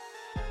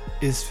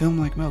Is film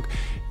like milk?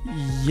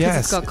 Because Yes.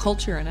 it's got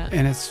culture in it.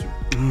 And it's...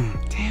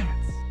 damn it.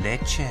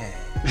 Leche.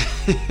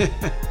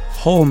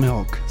 Whole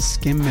milk,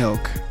 skim milk,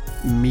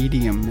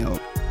 medium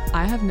milk.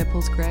 I have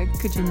nipples, Greg.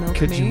 Could you milk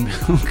Could me? you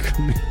milk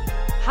me?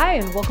 Hi,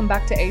 and welcome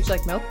back to Age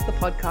Like Milk, the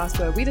podcast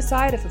where we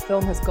decide if a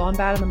film has gone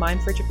bad in the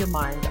mind fridge of your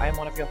mind. I am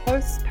one of your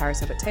hosts,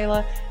 Paris Herbert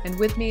Taylor, and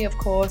with me, of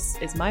course,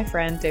 is my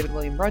friend David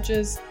William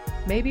Rogers,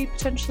 maybe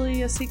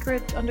potentially a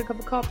secret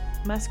undercover cop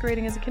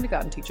masquerading as a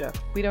kindergarten teacher.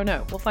 We don't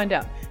know. We'll find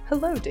out.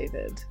 Hello,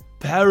 David.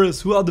 Paris,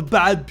 who are the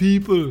bad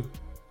people?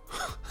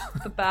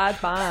 The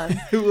bad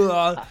man.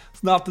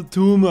 It's not the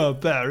tumor,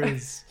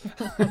 Paris.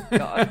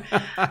 God.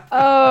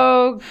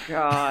 Oh,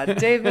 God.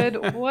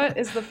 David, what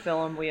is the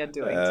film we are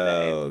doing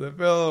today? Oh, the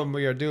film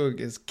we are doing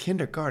is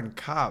Kindergarten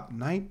Cop,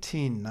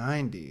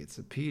 1990. It's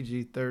a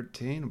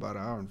PG-13, about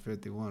an hour and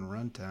 51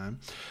 runtime.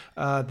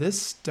 This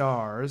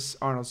stars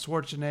Arnold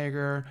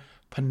Schwarzenegger,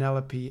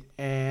 Penelope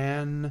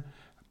Ann,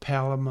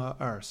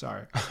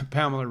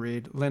 Pamela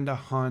Reed, Linda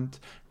Hunt,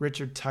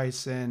 Richard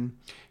Tyson,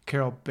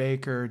 Carol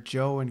Baker,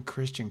 Joe and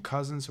Christian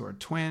Cousins, who are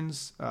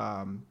twins.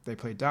 They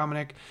play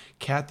Dominic.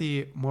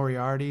 Kathy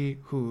Moriarty,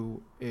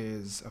 who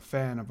is a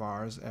fan of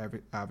ours,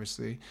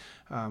 obviously.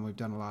 We've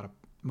done a lot of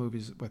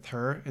movies with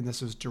her. And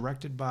this was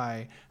directed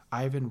by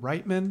Ivan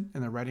Reitman.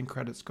 And the writing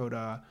credits go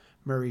to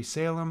Murray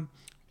Salem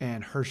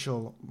and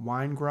Herschel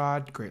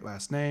Weingrod, great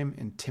last name,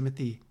 and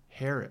Timothy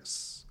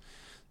Harris.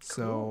 Cool.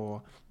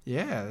 So,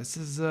 yeah, this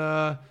is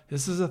a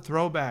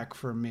throwback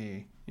for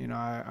me. You know,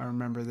 I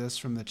remember this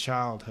from the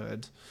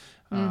childhood.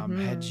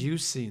 Had you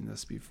seen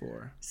this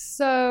before?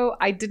 So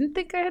I didn't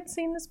think I had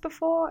seen this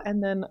before,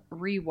 and then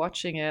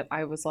rewatching it,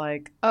 I was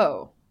like,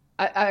 oh,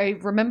 I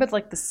remembered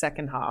like the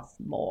second half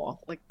more,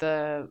 like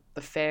the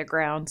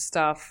fairground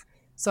stuff.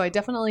 So I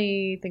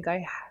definitely think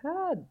I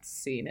had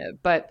seen it,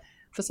 but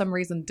for some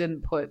reason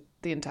didn't put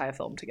the entire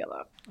film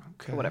together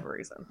for whatever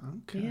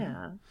reason. Okay.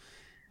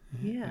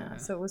 Yeah.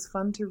 So it was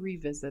fun to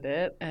revisit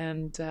it,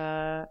 and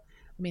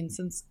I mean,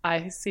 since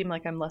I seem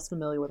like I'm less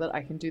familiar with it,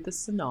 I can do the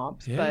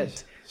synopsis. Yes.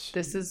 But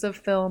this is a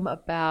film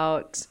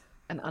about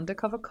an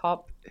undercover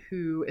cop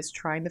who is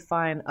trying to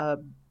find a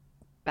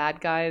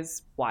bad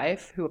guy's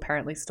wife who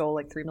apparently stole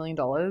like $3 million.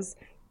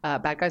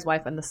 Bad guy's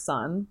wife and the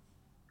son.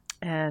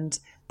 And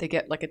they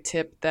get like a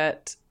tip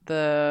that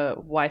the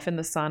wife and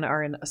the son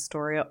are in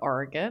Astoria,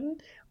 Oregon.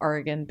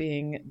 Oregon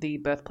being the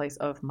birthplace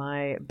of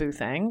my boo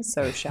thing.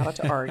 So shout out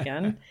to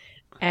Oregon.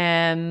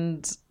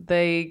 And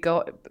they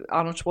go,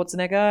 Arnold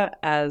Schwarzenegger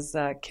as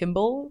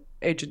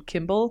Agent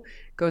Kimball,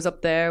 goes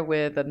up there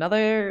with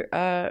another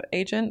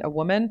agent, a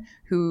woman,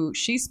 who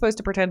she's supposed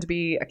to pretend to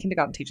be a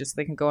kindergarten teacher so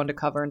they can go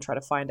undercover and try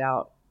to find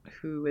out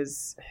who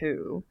is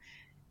who.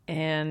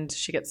 And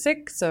she gets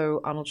sick, so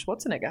Arnold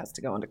Schwarzenegger has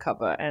to go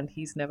undercover, and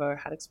he's never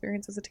had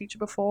experience as a teacher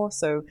before,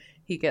 so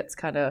he gets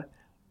kind of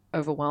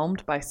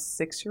overwhelmed by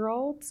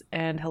 6-year-olds,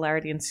 and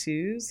hilarity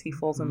ensues. He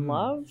falls in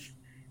love.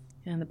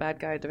 And the bad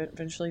guy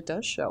eventually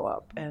does show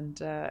up, and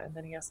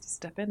then he has to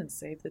step in and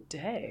save the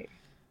day.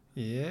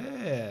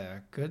 Yeah,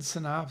 good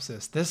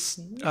synopsis. This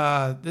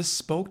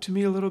spoke to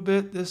me a little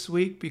bit this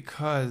week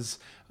because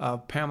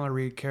of Pamela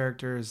Reed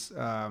character's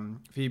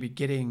Phoebe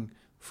getting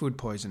food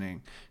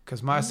poisoning.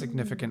 Because my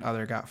significant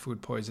other got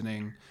food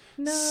poisoning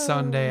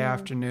Sunday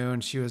afternoon.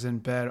 She was in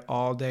bed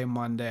all day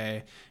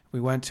Monday. We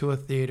went to a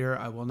theater.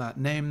 I will not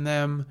name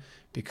them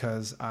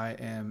because I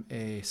am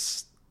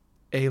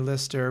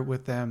A-lister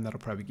with them. That'll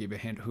probably give you a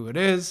hint who it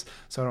is,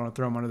 so I don't want to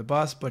throw them under the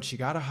bus. But she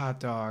got a hot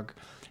dog,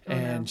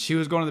 and she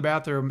was going to the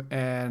bathroom,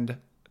 and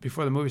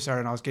before the movie started,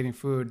 and I was getting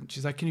food.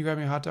 She's like, "Can you grab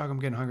me a hot dog? I'm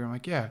getting hungry." I'm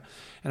like, "Yeah."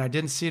 And I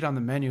didn't see it on the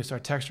menu, so I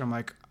text her. I'm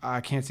like,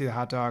 "I can't see the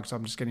hot dog, so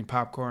I'm just getting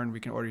popcorn. We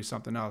can order you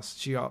something else."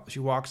 She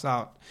walks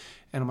out,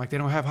 and I'm like, "They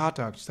don't have hot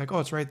dogs." She's like, "Oh,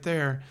 it's right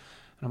there."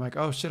 And I'm like,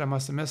 "Oh shit, I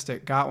must have missed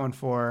it." Got one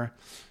for her.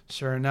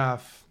 Sure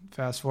enough,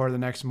 fast forward the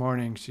next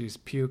morning, she's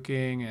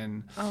puking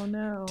and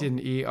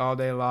didn't eat all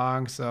day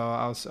long. So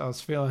I was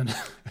feeling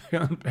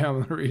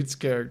Pamela Reed's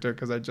character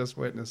because I just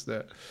witnessed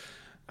it.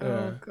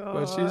 Oh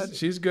God! But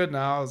she's good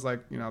now. It was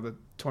like, you know, the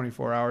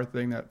 24-hour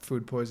thing that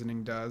food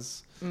poisoning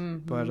does.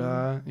 But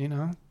you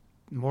know,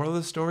 moral of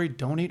the story: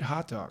 don't eat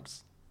hot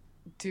dogs.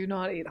 Do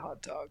not eat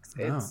hot dogs.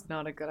 No. It's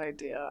not a good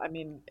idea. I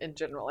mean, in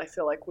general, I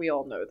feel like we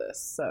all know this.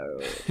 So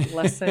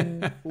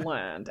lesson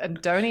learned.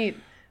 And don't eat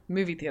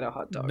movie theater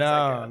hot dogs.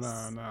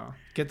 No.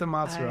 Get the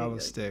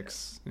mozzarella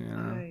sticks. You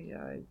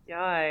know.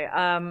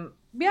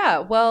 Yeah.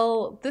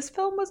 Well, this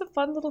film was a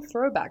fun little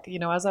throwback. You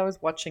know, as I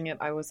was watching it,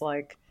 I was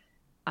like,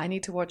 I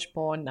need to watch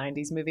more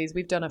 90s movies.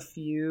 We've done a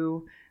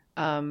few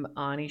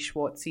Arnie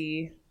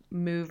Schwartzy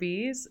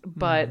movies,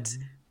 but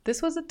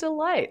this was a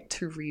delight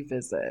to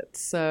revisit.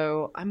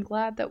 So I'm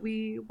glad that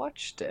we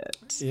watched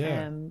it. Yeah.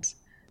 And,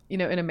 you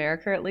know, in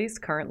America, at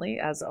least currently,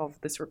 as of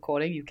this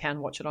recording, you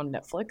can watch it on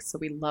Netflix. So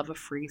we love a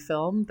free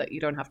film that you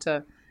don't have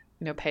to,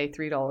 you know, pay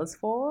 $3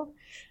 for.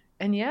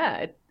 And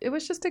yeah, it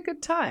was just a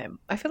good time.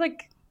 I feel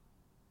like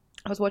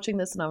I was watching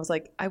this and I was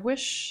like, I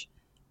wish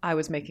I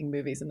was making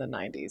movies in the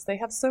 90s. They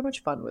have so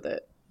much fun with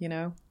it, you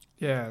know?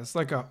 Yeah, it's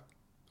like a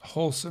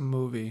wholesome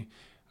movie.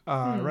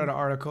 I read an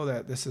article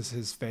that this is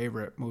his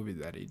favorite movie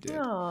that he did.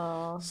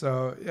 Aww.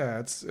 So yeah,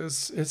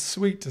 it's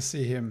sweet to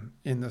see him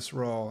in this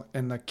role,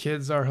 and the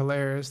kids are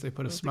hilarious. They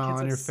put a smile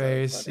on your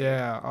face. So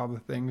yeah, all the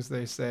things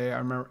they say. I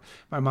remember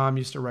my mom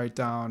used to write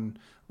down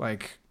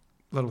like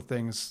little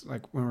things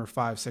like when we were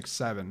 5, 6,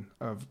 7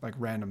 of like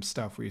random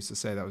stuff we used to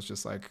say that was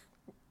just like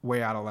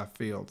way out of left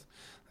field.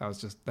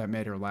 That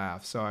made her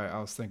laugh. So I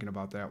was thinking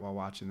about that while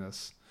watching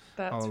this.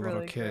 That's all the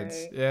really little kids.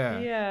 great. Yeah.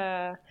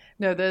 Yeah.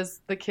 No,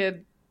 there's the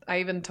kid. I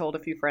even told a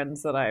few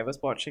friends that I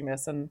was watching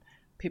this, and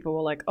people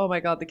were like, "Oh my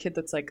god, the kid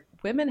that's like,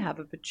 women have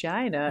a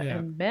vagina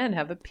and men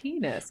have a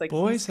penis. Like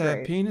boys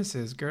have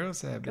penises,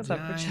 girls have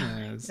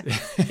vaginas."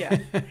 Yeah.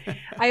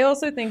 I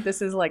also think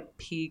this is like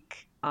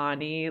peak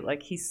Arnie.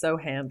 Like he's so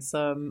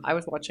handsome. I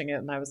was watching it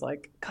and I was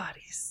like, God,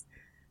 he's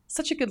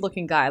such a good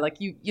looking guy. Like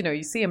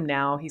you see him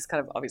now, he's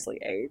kind of obviously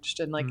aged,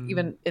 and like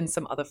even in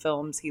some other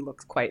films he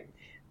looks quite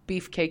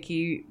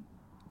beefcakey,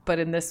 but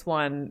in this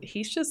one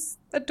he's just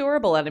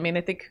adorable. And I mean,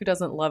 I think who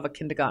doesn't love a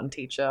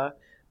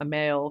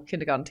male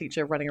kindergarten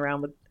teacher running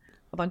around with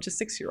a bunch of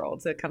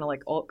 6-year-olds that kind of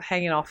like all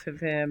hanging off of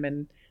him,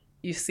 and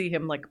you see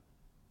him like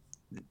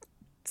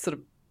sort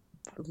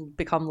of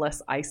become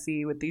less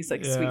icy with these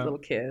like sweet little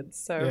kids.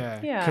 So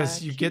yeah,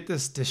 because you get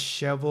this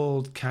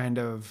disheveled kind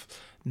of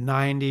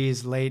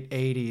 90s, late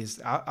 80s.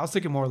 I was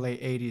thinking more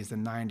late 80s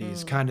than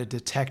 90s, kind of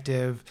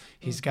detective.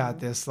 He's got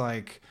this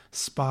like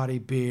spotty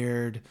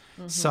beard,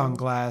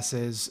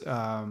 sunglasses,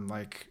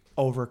 like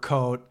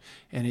overcoat,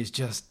 and he's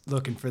just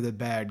looking for the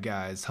bad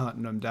guys,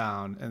 hunting them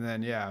down. And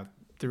then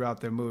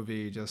throughout the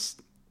movie,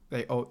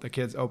 the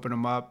kids open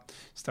him up,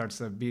 starts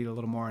to be a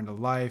little more into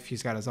life.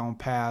 He's got his own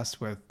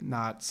past with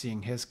not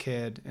seeing his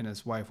kid, and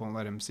his wife won't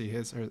let him see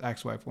his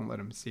ex-wife won't let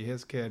him see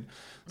his kid.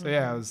 So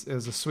it was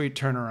a sweet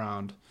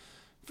turnaround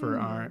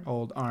for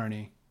old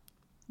Arnie.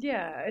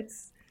 Yeah,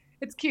 it's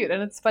cute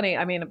and it's funny.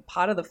 I mean,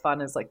 part of the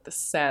fun is like the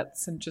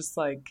sets and just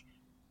like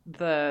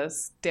the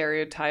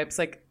stereotypes.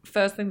 Like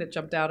first thing that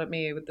jumped out at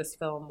me with this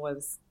film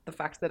was the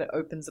fact that it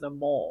opens in a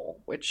mall,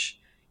 which,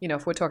 you know,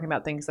 if we're talking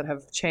about things that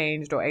have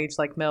changed or aged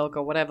like milk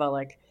or whatever,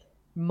 like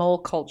mall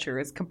culture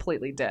is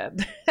completely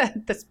dead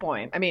at this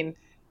point. I mean,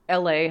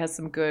 LA has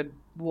some good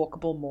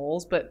walkable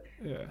malls, but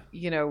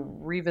you know,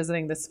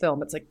 revisiting this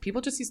film, it's like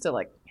people just used to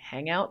like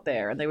hang out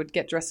there and they would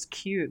get dressed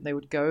cute and they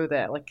would go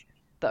there. Like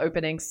the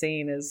opening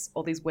scene is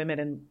all these women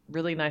in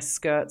really nice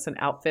skirts and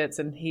outfits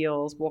and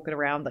heels walking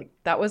around. Like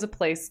that was a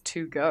place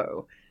to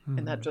go,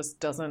 and that's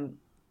just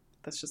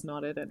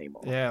not it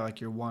anymore. Yeah,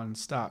 like your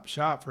one-stop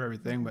shop for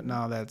everything, but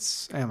now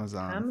that's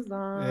Amazon.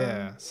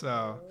 Yeah,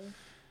 so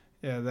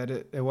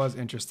it was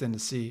interesting to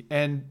see.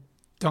 And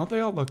don't they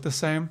all look the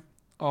same?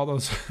 All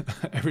those,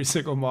 every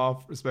single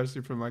mall,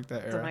 especially from like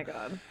that era. Oh my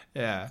god.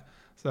 Yeah.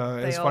 So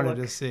it's funny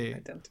to see.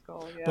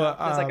 Identical. Yeah. But,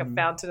 there's like a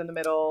fountain in the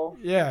middle.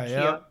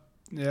 Yeah.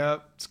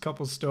 It's a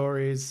couple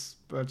stories,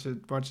 bunch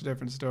of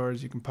different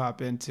stories you can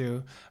pop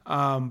into.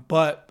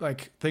 But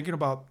like thinking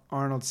about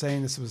Arnold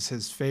saying this was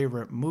his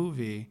favorite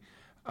movie,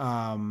 it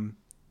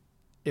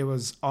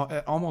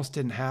almost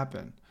didn't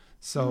happen.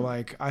 So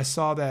like I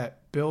saw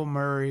that Bill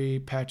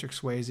Murray, Patrick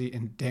Swayze,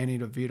 and Danny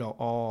DeVito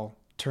all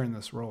turned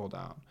this role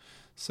down.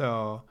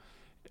 So,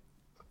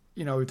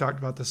 you know, we talked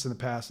about this in the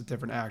past with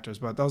different actors,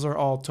 but those are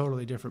all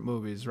totally different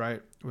movies, right?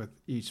 With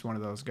each one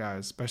of those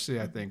guys, especially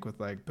I think with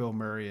like Bill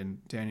Murray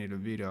and Danny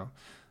DeVito.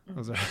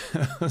 Those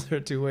are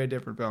two way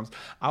different films.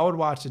 I would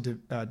watch a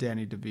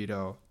Danny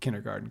DeVito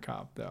Kindergarten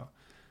Cop though.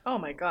 Oh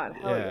my God.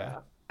 Hell yeah.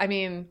 I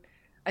mean,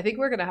 I think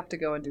we're going to have to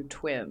go and do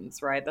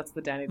Twins, right? That's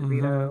the Danny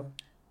DeVito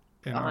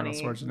Arnold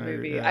Schwarzenegger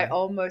movie. Yeah. I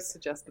almost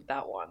suggested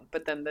that one,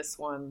 but then this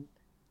one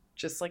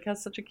just like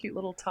has such a cute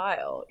little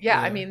tile. Yeah.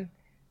 I mean,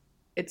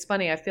 it's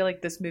funny. I feel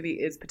like this movie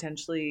is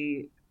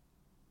potentially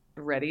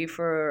ready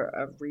for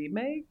a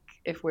remake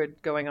if we're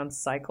going on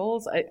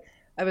cycles.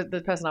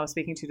 The person I was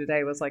speaking to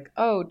today was like,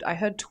 "Oh, I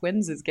heard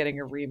Twins is getting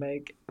a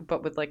remake,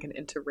 but with like an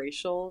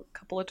interracial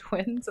couple of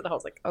twins." And I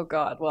was like, "Oh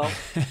God, well,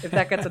 if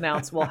that gets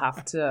announced, we'll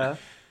have to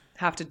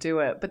do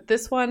it." But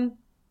this one,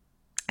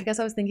 I guess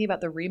I was thinking about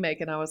the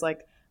remake, and I was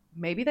like,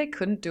 maybe they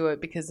couldn't do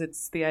it because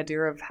it's the idea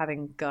of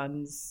having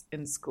guns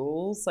in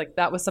schools. Like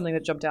that was something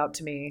that jumped out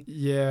to me.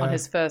 Yeah. On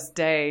his first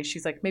day,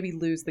 she's like, maybe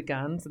lose the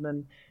guns, and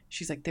then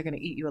she's like, they're going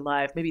to eat you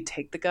alive. Maybe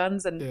take the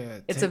guns, and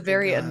it's a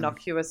very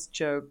innocuous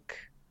joke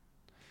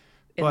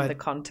in the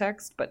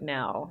context, but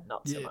now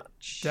not so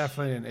much.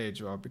 Definitely didn't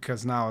age well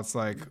because now it's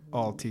like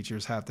all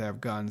teachers have to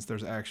have guns.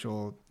 There's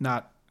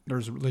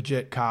there's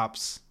legit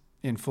cops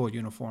in full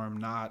uniform,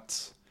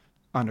 not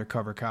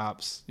undercover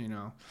cops, you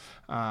know.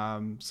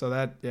 So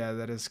that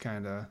is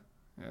kind of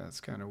it's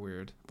kind of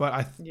weird.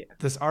 But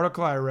this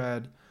article I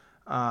read,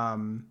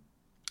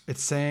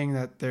 it's saying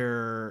that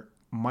there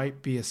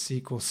might be a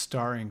sequel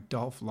starring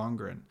Dolph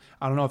Lundgren.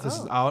 I don't know if this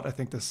is out. I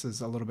think this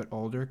is a little bit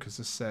older because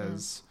this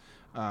says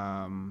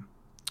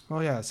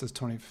it says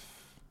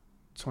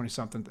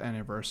 20-something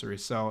anniversary.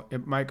 So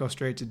it might go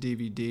straight to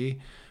DVD.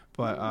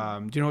 But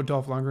do you know who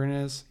Dolph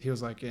Lundgren is? He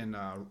was like in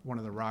one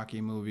of the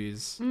Rocky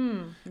movies.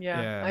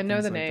 I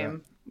know the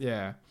name.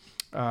 Yeah.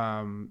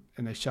 And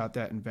they shot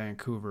that in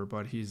Vancouver,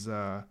 but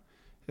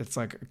it's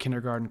like a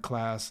kindergarten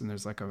class, and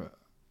there's like a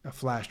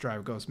flash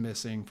drive goes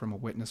missing from a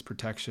witness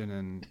protection,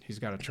 and he's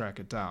got to track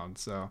it down.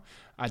 So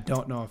I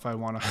don't know if I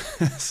want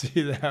to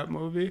see that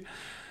movie.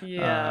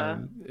 Yeah.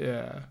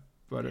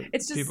 But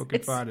It's just, people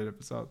can find it if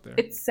it's out there.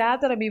 It's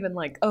sad that I'm even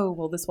like, oh,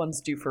 well, this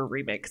one's due for a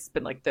remake. It's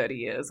been like 30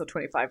 years or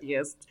 25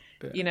 years.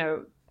 Yeah. You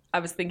know, I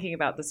was thinking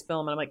about this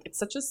film, and I'm like, it's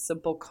such a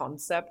simple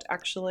concept,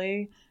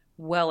 actually,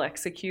 well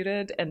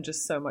executed, and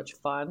just so much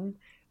fun.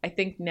 I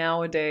think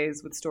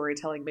nowadays with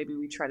storytelling, maybe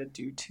we try to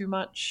do too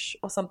much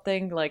or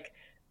something. Like,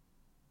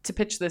 to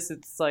pitch this,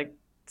 it's like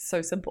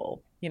so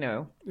simple, you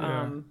know.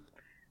 Yeah.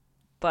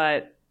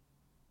 But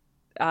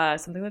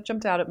something that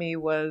jumped out at me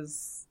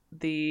was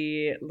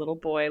the little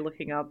boy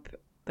looking up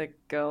the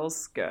girls'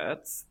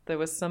 skirts. There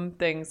were some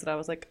things that I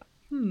was like,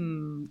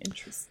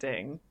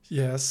 interesting.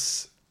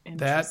 Yes.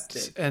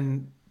 That,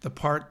 and the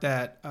part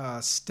that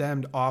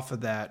stemmed off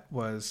of that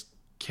was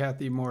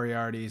Kathy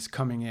Moriarty's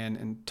coming in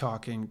and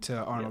talking to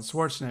Arnold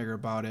Schwarzenegger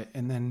about it,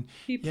 and then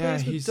he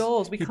plays with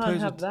dolls. We can't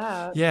have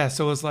that. Yeah,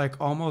 so it was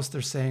like almost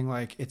they're saying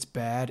like it's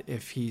bad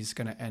if he's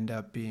gonna end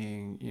up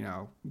being, you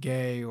know,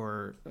 gay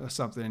or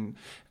something,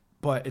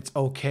 but it's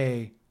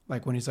okay.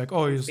 Like when he's like,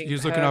 oh,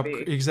 he's looking up.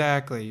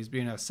 Exactly. He's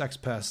being a sex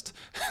pest.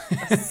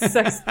 A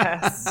sex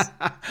pest.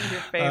 Your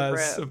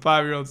favorite. A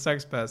 5-year-old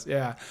sex pest.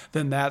 Yeah.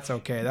 Then that's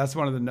okay. That's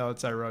one of the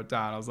notes I wrote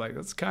down. I was like,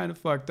 that's kind of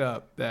fucked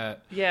up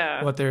that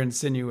what they're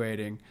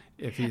insinuating.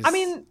 If he's. I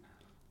mean,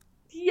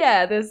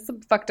 yeah, there's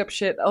some fucked up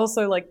shit.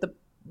 Also, like the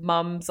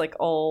mums, like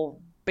all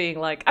being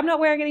like, I'm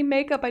not wearing any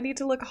makeup. I need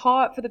to look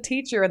hot for the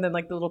teacher. And then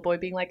like the little boy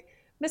being like,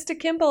 Mr.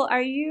 Kimball,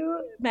 are you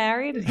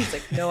married? And he's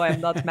like, no,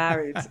 I'm not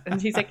married. And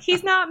he's like,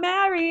 he's not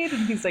married.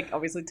 And he's like,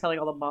 obviously telling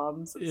all the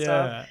moms and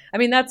stuff. I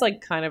mean, that's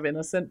like kind of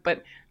innocent,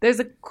 but there's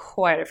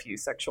quite a few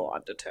sexual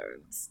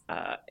undertones,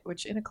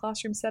 which in a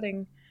classroom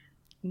setting,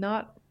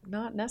 not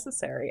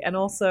necessary. And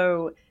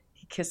also,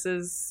 he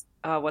kisses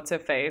what's her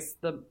face,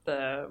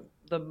 the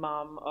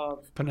mom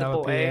of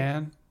Penelope the boy.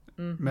 Ann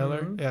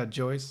Miller. Yeah,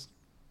 Joyce.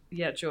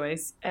 Yeah,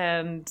 Joyce,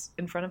 and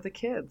in front of the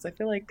kids. I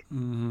feel like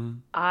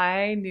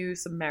I knew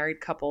some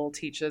married couple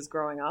teachers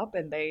growing up,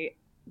 and they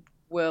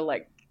were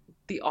like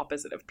the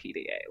opposite of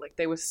PDA. Like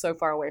they were so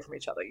far away from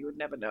each other, you would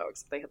never know,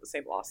 except they had the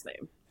same last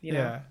name. You know?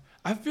 Yeah,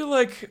 I feel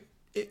like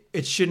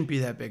it shouldn't be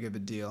that big of a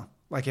deal.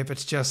 Like if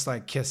it's just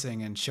like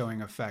kissing and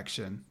showing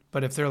affection,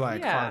 but if they're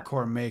like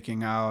hardcore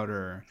making out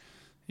or,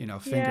 you know,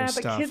 finger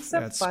stuff, but kids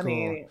are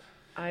funny. Cool.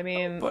 I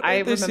mean, but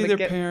they see their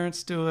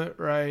parents do it,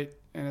 right?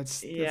 And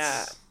it's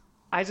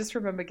I just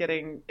remember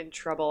getting in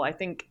trouble. I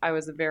think I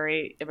was a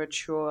very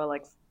immature,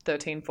 like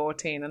 13,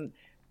 14, and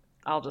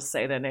I'll just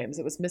say their names.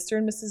 It was Mr.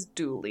 and Mrs.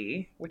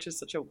 Dooley, which is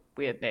such a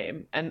weird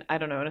name. And I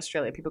don't know, in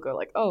Australia, people go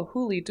like, oh,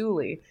 Hooly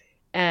Dooley.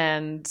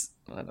 And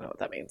I don't know what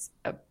that means.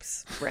 A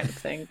random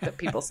thing that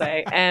people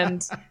say.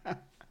 And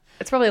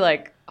it's probably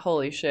like,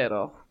 holy shit,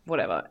 or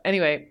whatever.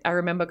 Anyway, I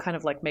remember kind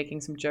of like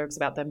making some jokes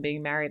about them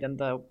being married and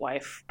the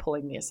wife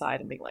pulling me aside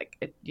and being like,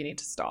 you need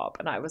to stop.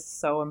 And I was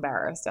so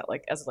embarrassed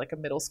as like a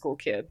middle school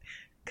kid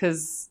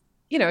because,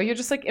 you know, you're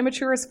just like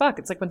immature as fuck.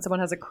 It's like when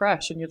someone has a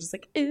crush and you're just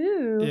like,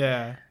 ooh.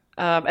 Yeah.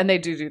 And they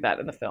do that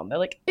in the film. They're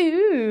like,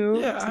 ooh.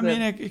 Yeah, I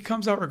mean, it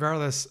comes out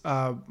regardless.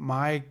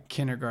 My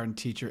kindergarten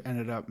teacher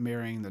ended up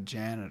marrying the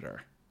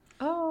janitor.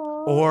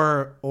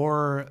 Oh.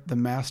 Or the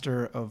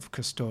master of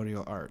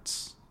custodial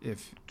arts.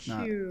 If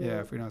not,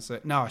 if we don't say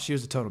no, she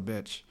was a total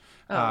bitch.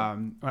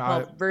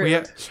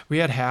 We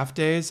had half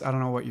days. I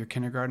don't know what your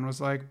kindergarten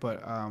was like,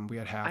 but we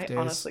had half days.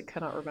 I honestly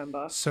cannot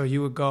remember. So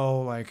you would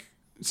go like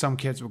some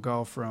kids would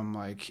go from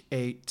like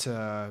 8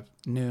 to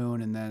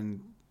noon, and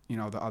then you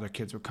know the other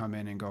kids would come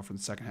in and go for the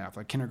second half.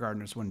 Like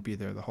kindergartners wouldn't be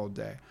there the whole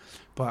day.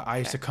 But I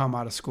used to come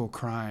out of school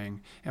crying,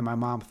 and my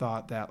mom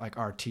thought that like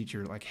our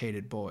teacher like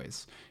hated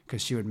boys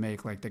because she would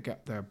make like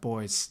the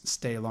boys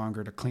stay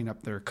longer to clean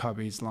up their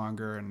cubbies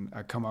longer, and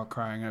I'd come out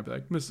crying and I'd be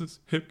like, Mrs.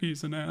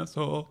 Hickey's an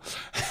asshole.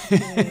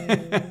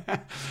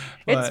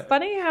 It's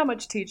funny how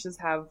much teachers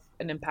have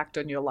an impact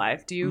on your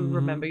life. Do you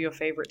remember your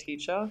favorite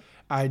teacher?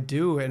 I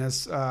do, and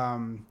it's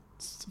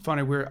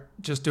funny. We're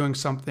just doing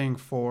something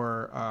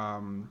for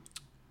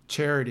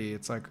charity.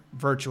 It's like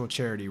virtual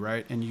charity,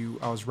 right? And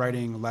I was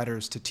writing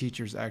letters to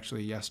teachers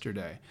actually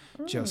yesterday,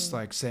 just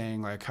like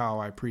saying like how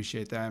I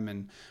appreciate them,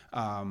 and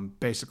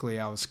basically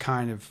I was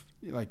kind of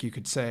like, you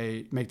could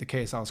say, make the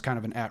case I was kind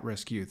of an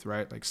at-risk youth,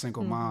 right? Like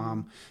single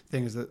mom,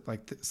 things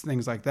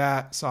like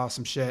that. Saw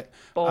some shit.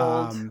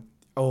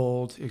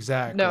 Old,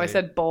 exactly. No, I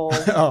said bold.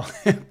 Oh,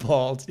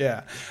 bald,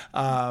 yeah.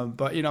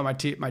 But you know, my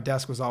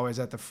desk was always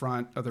at the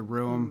front of the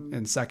room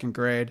in second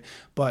grade.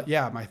 But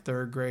yeah, my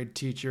third grade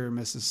teacher,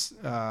 Mrs.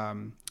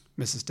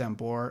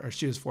 Dembor, or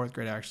she was fourth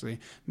grade actually,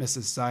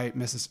 Mrs. Zeit,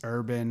 Mrs.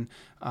 Urban,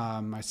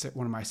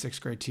 one of my sixth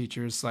grade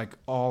teachers, like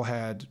all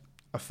had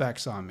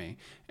effects on me.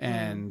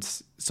 And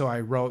so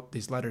I wrote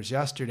these letters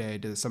yesterday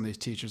to some of these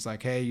teachers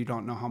like, hey, you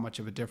don't know how much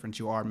of a difference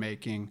you are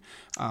making.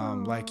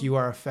 Like you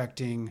are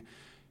affecting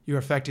you're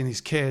affecting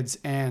these kids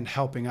and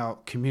helping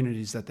out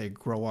communities that they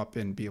grow up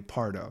in, be a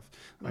part of,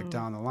 like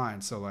down the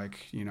line. So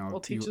like, well,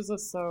 teachers are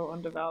so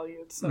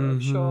undervalued. So I'm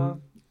sure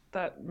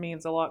that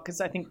means a lot,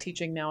 because I think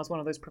teaching now is one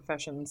of those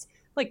professions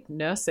like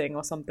nursing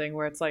or something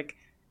where it's like,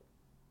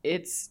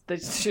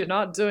 you're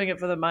not doing it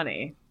for the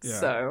money. Yeah.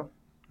 So,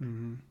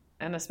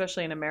 and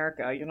especially in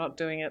America, you're not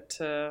doing it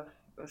to,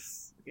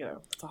 it's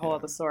a whole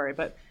other story.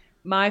 But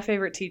my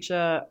favorite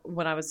teacher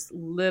when I was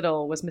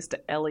little was Mr.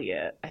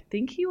 Elliott. I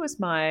think he was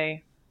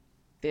my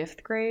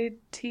 5th grade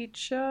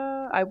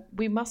teacher.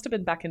 We must have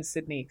been back in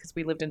Sydney because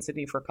we lived in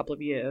Sydney for a couple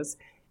of years.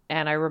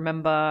 And I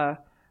remember,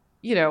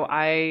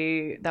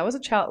 that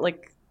was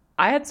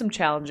I had some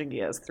challenging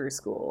years through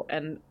school.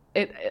 And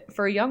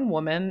for a young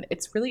woman,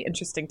 it's really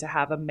interesting to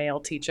have a male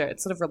teacher.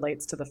 It sort of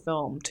relates to the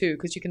film too,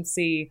 because you can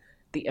see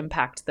the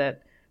impact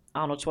that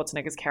Arnold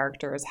Schwarzenegger's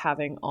character is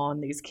having on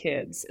these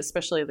kids,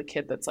 especially the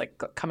kid that's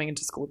like coming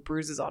into school with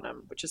bruises on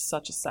him, which is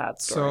such a sad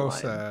storyline. So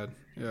sad.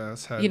 Yeah,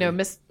 it's heavy.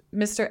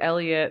 Mr.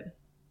 Elliott,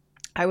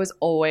 I was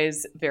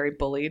always very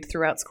bullied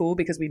throughout school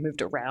because we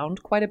moved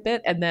around quite a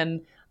bit. And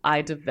then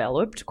I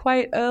developed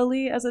quite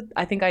early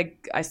I think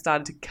I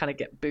started to kind of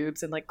get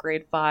boobs in like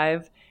grade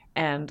 5,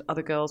 and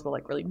other girls were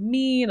like really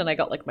mean, and I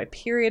got like my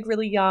period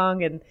really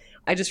young. And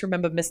I just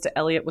remember Mr.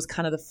 Elliott was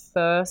kind of the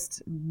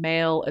first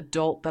male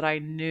adult that I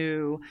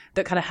knew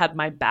that kind of had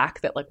my back,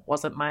 that like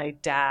wasn't my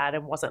dad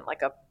and wasn't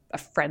like a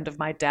friend of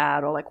my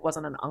dad, or like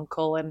wasn't an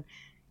uncle. And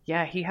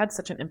yeah, he had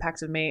such an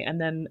impact on me.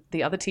 And then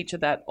the other teacher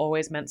that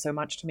always meant so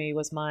much to me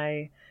was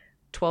my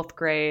 12th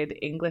grade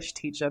English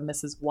teacher,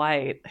 Mrs.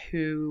 White,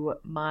 who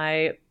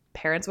my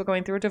parents were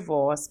going through a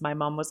divorce. My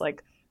mom was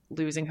like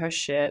losing her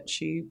shit.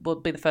 She will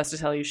be the first to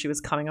tell you she was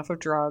coming off of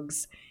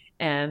drugs,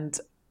 and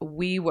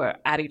we were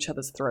at each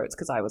other's throats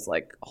because I was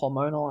like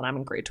hormonal and I'm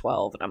in grade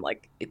 12 and I'm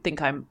like, I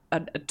think I'm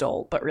an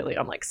adult, but really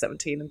I'm like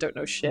 17 and don't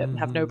know shit and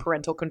have no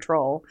parental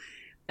control.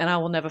 And I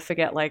will never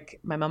forget, like,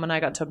 my mom and I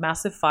got into a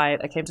massive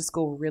fight. I came to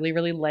school really,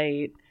 really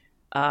late.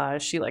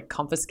 She like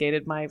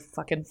confiscated my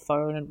fucking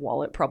phone and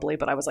wallet probably,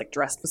 but I was like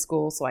dressed for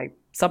school. So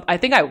I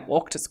think I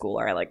walked to school,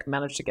 or I like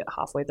managed to get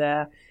halfway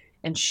there.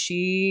 And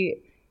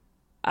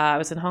I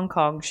was in Hong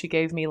Kong. She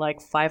gave me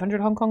like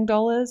 500 Hong Kong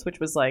dollars, which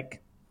was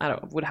like, I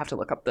don't would have to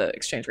look up the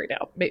exchange rate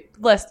now.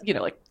 Less,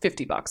 like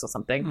 $50 or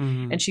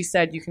something. And she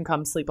said, you can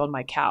come sleep on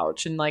my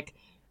couch. And like,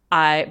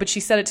 but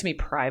she said it to me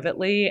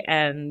privately.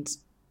 And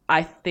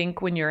I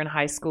think when you're in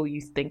high school,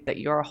 you think that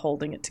you're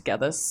holding it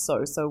together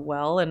so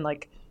well. And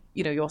like,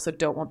 you also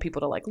don't want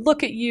people to like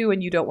look at you,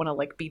 and you don't want to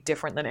like be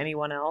different than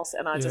anyone else.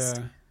 And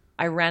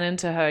I ran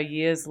into her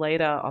years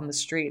later on the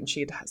street, and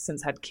she had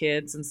since had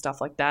kids and stuff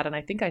like that. And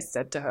I think I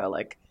said to her,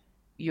 like,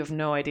 you have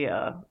no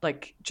idea,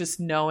 like just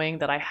knowing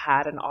that I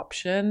had an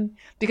option,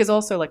 because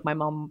also like my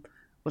mom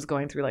was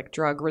going through like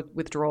drug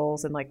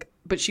withdrawals, and like,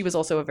 but she was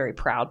also a very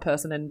proud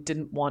person and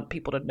didn't want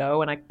people to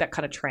know. And that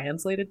kind of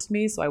translated to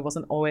me. So I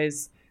wasn't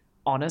always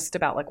honest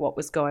about like what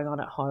was going on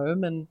at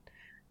home. And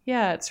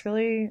yeah,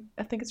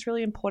 I think it's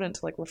really important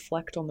to like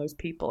reflect on those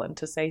people and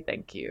to say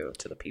thank you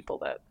to the people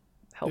that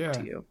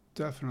helped you.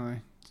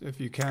 Definitely. If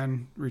you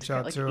can reach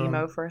out like to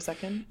emo them. for a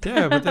second.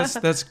 Yeah, but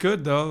that's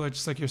good though.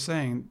 Just like you're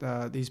saying,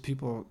 these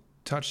people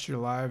touched your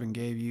life and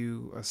gave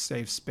you a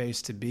safe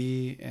space to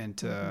be and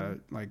to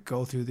like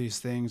go through these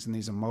things and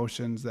these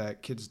emotions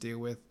that kids deal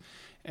with.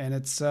 And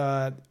it's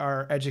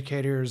our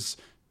educators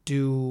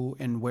do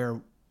and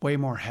wear way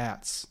more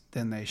hats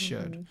than they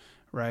should,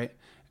 right?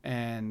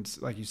 And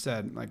like you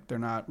said, like they're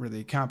not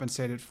really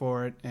compensated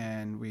for it,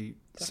 and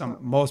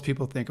most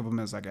people think of them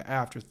as like an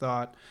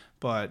afterthought,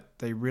 but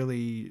they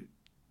really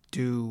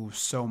do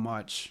so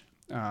much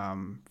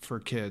for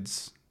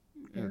kids.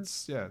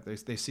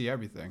 They see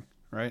everything,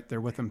 right?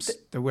 They're with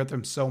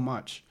them so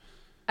much.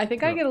 I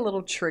think I get a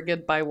little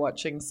triggered by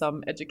watching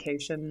some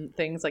education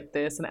things like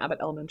this in Abbott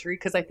Elementary,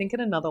 because I think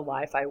in another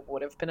life I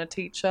would have been a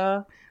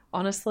teacher.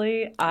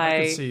 Honestly,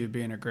 I could see you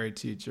being a great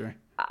teacher.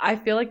 I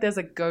feel like there's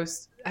a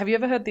ghost. Have you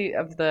ever heard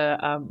of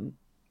the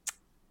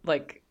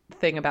like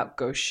thing about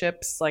ghost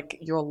ships, like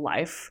your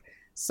life?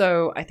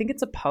 So I think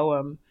it's a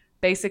poem.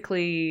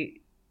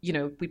 Basically,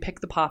 we pick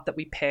the path that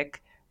we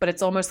pick, but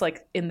it's almost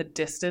like in the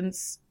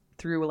distance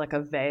through like a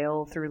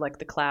veil, through like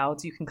the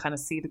clouds, you can kind of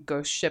see the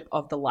ghost ship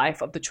of the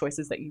life of the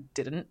choices that you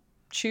didn't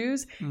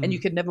choose. And you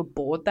could never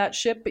board that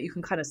ship, but you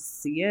can kind of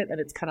see it, and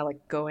it's kind of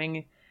like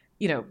going,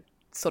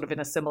 sort of in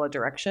a similar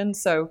direction.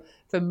 So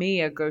for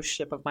me, a ghost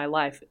ship of my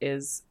life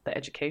is the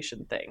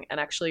education thing. And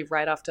actually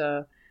right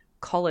after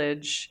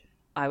college,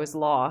 I was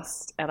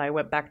lost, and I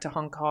went back to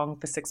Hong Kong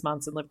for 6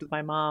 months and lived with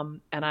my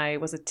mom, and I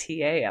was a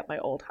TA at my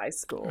old high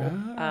school.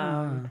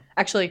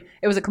 Actually,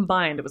 it was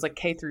it was like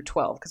K through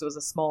 12, because it was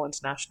a small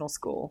international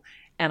school.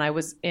 And I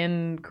was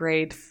in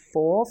grade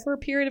 4 for a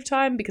period of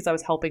time because I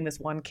was helping this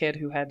one kid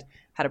who had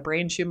a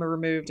brain tumor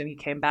removed, and he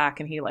came back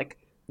and he like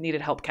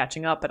needed help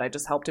catching up, and I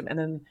just helped him. And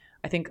then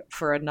I think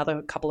for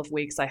another couple of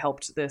weeks I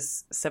helped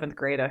this 7th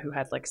grader who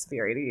had like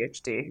severe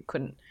ADHD, who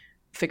couldn't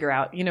figure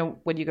out,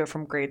 when you go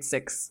from grade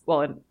 6,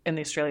 well, in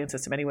the Australian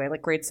system anyway,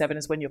 like grade 7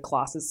 is when your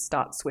classes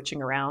start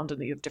switching around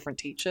and you have different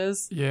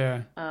teachers.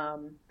 Yeah.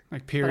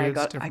 Like periods,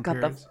 but I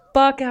got the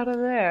fuck out of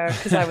there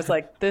because I was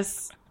like,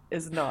 this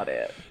is not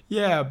it.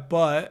 Yeah,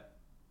 but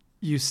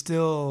you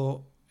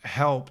still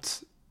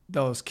helped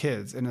those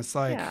kids. And it's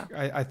like,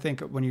 I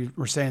think when you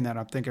were saying that,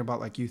 I'm thinking about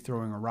like you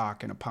throwing a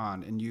rock in a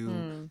pond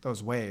and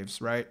those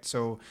waves, right?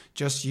 So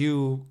just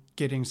you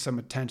getting some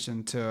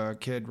attention to a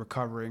kid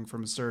recovering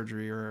from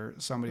surgery or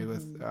somebody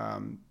with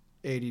ADD,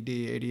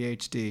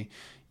 ADHD,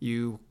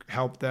 you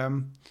help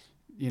them,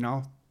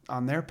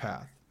 on their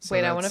path. So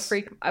wait, I want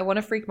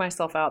to freak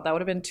myself out. That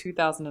would have been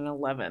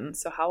 2011.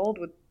 So how old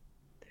would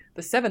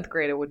the 7th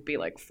grader would be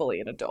like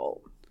fully an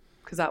adult?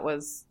 Because that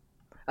was,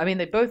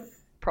 they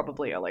both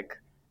probably are like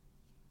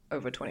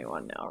over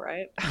 21 now,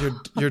 right?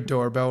 Your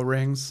doorbell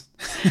rings.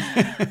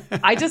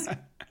 I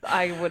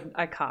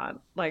can't.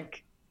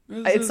 Like,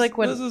 it's like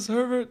when this is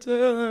Herbert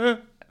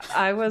Taylor.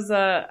 I was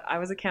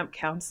a camp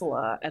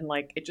counselor, and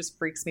like it just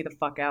freaks me the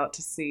fuck out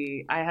to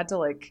see. I had to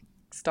like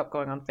stop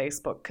going on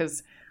Facebook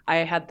because I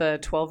had the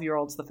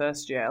 12-year-olds the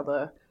first year,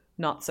 the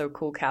not so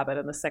cool cabin,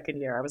 and the second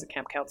year I was a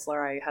camp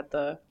counselor. I had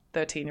the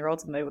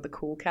 13-year-olds and they were the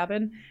cool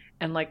cabin,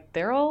 and like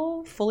they're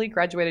all fully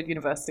graduated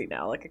university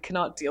now. Like I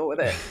cannot deal with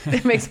it.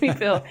 It makes me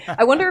feel.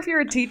 I wonder if you're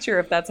a teacher,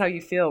 if that's how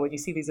you feel when you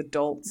see these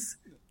adults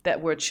that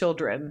were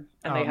children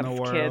and they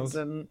have kids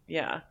and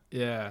yeah,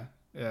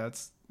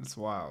 it's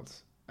wild.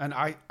 And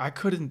I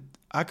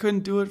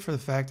couldn't do it for the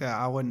fact that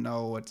I wouldn't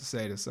know what to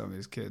say to some of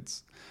these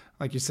kids.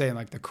 Like you're saying,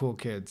 like the cool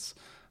kids.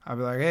 I'd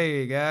be like,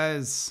 hey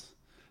guys,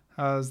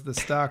 how's the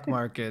stock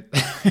market?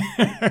 You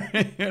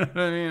know what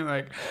I mean?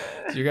 Like,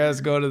 did you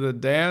guys go to the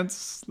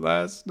dance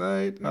last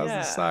night? How's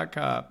the sock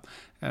hop?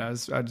 And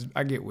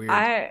I get weird.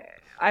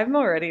 I'm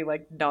already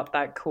like not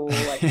that cool.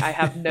 Like I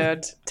have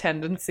nerd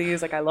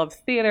tendencies. Like I love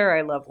theater.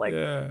 I love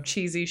like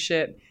cheesy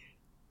shit.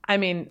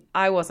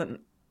 I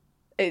wasn't.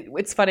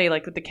 It's funny,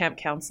 like with the camp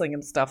counseling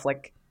and stuff,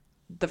 like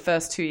the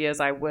first 2 years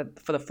I went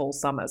for the full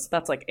summers.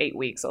 That's like 8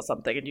 weeks or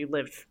something. And you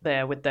live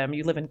there with them.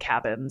 You live in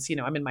cabins.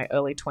 I'm in my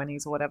early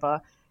 20s or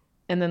whatever.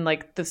 And then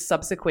like the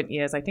subsequent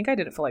years, I think I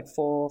did it for like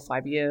 4 or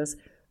 5 years.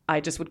 I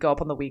just would go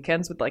up on the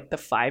weekends with like the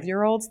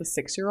 5-year-olds, the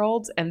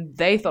 6-year-olds, and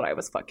they thought I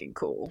was fucking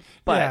cool.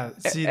 But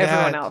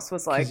everyone else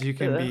was like, because you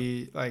can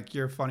be like,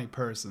 you're a funny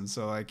person,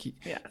 so like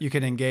you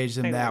can engage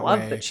them that way. I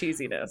love the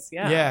cheesiness,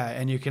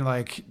 and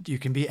you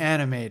can be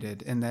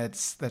animated, and that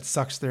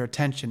sucks their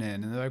attention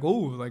in, and they're like, oh,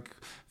 like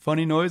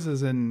funny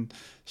noises and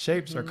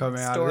shapes are coming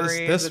out of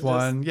this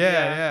one.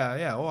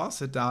 Well, I'll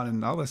sit down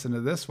and I'll listen to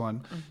this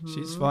one.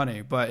 She's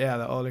funny. But yeah,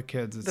 the older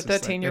kids, it's the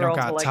 13-year-olds like, they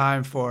don't got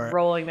time for it,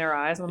 rolling their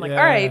eyes. I'm like, all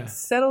right,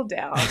 settle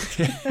down.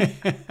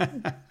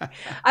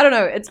 I don't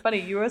know, it's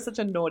funny, you were such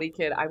a naughty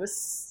kid. I was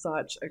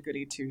such a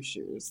goody two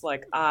shoes.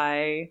 Like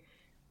I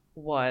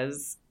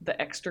was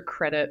the extra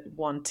credit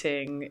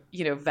wanting,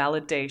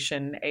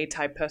 validation,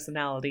 A-type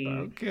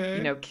personality,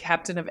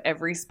 captain of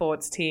every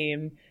sports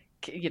team,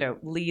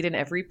 lead in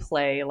every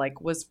play,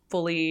 like was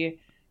fully,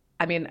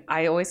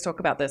 I always talk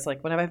about this,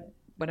 like whenever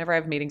I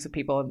have meetings with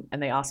people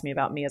and they ask me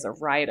about me as a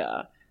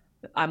writer,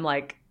 I'm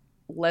like,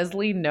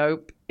 Leslie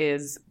Knope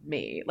is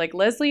me. Like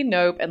Leslie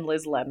Knope and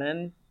Liz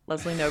Lemon,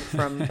 Leslie Knope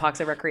from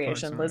Parks and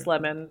Recreation, Liz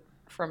Lemon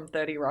from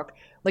 30 Rock,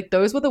 like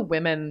those were the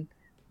women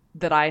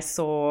that I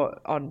saw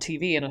on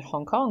TV in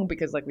Hong Kong,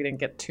 because like we didn't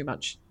get too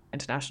much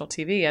international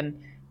TV, and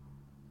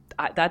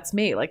that's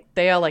me. Like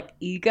they are like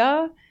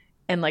eager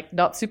and like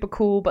not super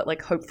cool, but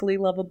like hopefully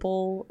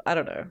lovable. I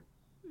don't know.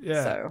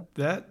 Yeah, so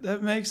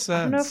that makes sense.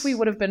 I don't know if we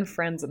would have been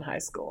friends in high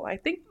school. I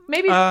think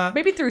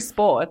maybe through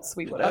sports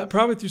we would have.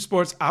 Probably through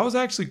sports. I was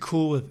actually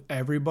cool with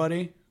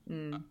everybody.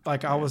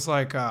 Like I was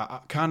like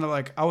kind of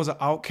like I was an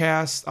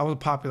outcast. I was a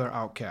popular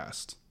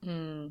outcast.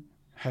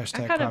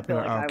 Hashtag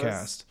popular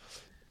outcast.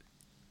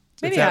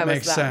 If that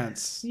makes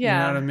sense. Yeah. You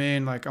know what I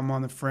mean? Like I'm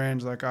on the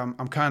fringe. Like I'm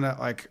kind of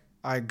like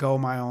I go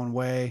my own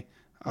way.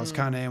 I was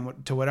kind of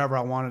into whatever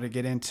I wanted to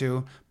get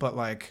into, but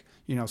like,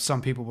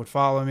 some people would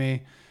follow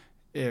me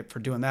for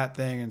doing that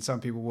thing and some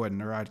people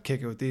wouldn't, or I'd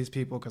kick it with these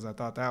people because I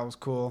thought that was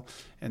cool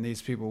and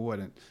these people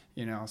wouldn't,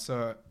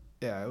 so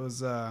yeah, it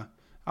was, I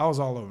was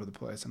all over the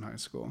place in high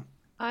school.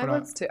 I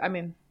was too.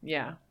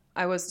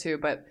 I was too,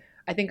 but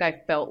I think I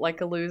felt like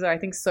a loser. I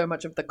think so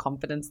much of the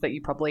confidence that you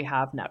probably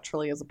have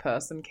naturally as a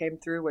person came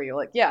through where you're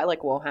like, yeah, I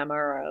like Warhammer,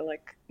 or I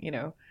like,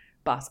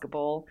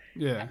 basketball.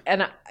 Yeah.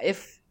 And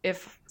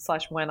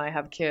if/when I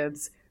have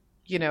kids,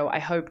 I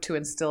hope to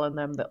instill in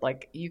them that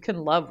like you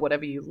can love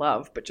whatever you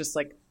love, but just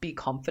like be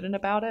confident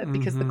about it,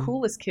 because the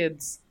coolest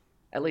kids,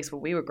 at least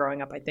when we were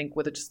growing up, I think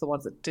were just the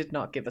ones that did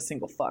not give a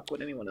single fuck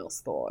what anyone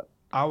else thought.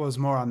 I was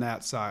more on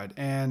that side,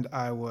 and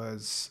I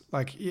was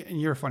like,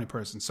 you're a funny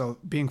person, so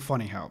being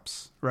funny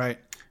helps, right?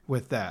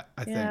 With that,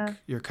 I think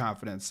your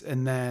confidence,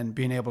 and then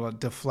being able to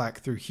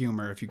deflect through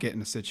humor if you get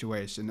in a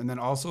situation, and then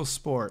also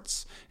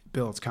sports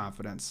builds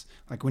confidence.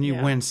 Like when you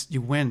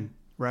win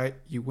right?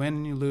 You win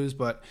and you lose,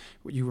 but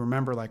you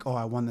remember like, oh,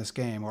 I won this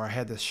game, or I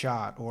had this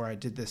shot, or I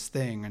did this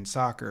thing in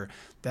soccer.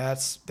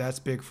 That's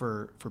big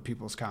for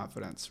people's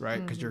confidence,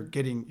 right? Because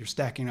you're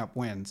stacking up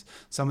wins.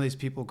 Some of these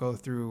people go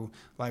through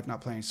life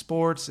not playing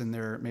sports, and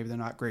maybe they're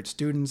not great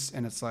students,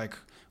 and it's like,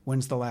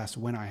 when's the last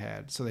win I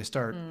had? So they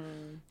start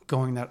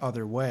going that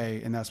other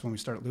way, and that's when we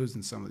start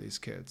losing some of these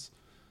kids.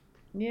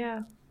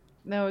 Yeah.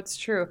 No, it's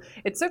true.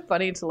 It's so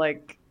funny to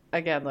like,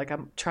 again, like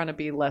I'm trying to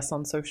be less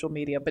on social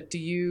media, but do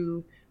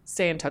you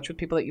stay in touch with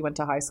people that you went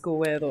to high school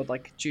with or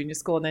like junior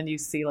school, and then you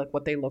see like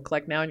what they look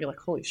like now and you're like,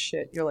 holy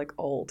shit, you're like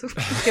old. You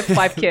have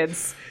 5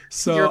 kids.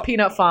 So you're a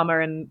peanut farmer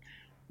in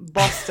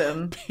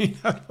Boston.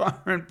 Peanut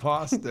farmer in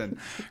Boston.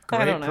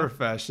 Great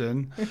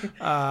profession.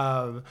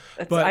 But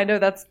I know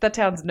that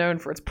town's known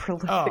for its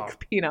prolific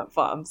peanut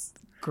farms.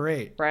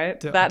 Great. Right?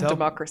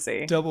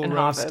 Democracy. Double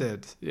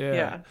roasted.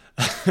 Yeah.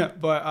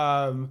 But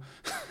I'm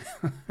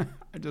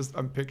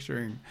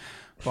picturing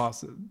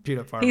Boston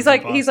peanut farm. He's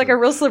like a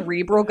real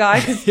cerebral guy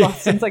because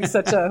Boston's like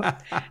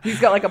he's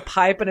got like a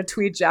pipe and a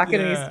tweed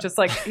jacket and he's just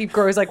like, he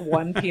grows like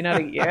 1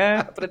 peanut a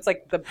year, but it's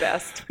like the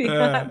best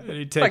peanut. And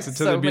he takes it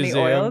to the museum.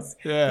 So many oils.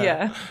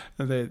 Yeah.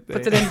 And they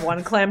puts it in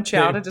 1 clam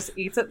chowder and just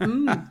eats it.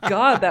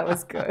 God, that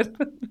was good.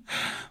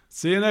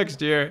 See you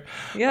next year.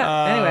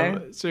 Yeah.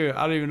 Anyway. So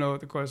I don't even know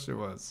what the question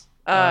was.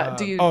 Do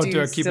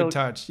I keep in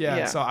touch?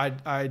 Yeah. So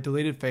I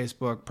deleted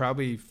Facebook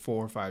probably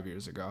 4 or 5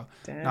 years ago.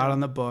 Damn. Not on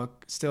the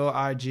book, still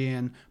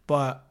IGN,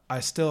 but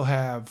I still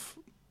have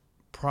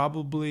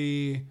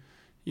probably,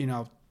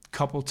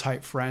 couple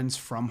tight friends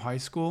from high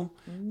school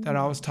that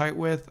I was tight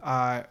with.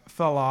 I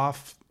fell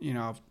off,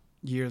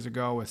 years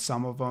ago with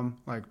some of them,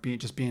 like being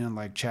in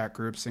like chat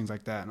groups, things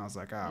like that. And I was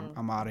like,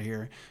 I'm out of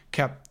here.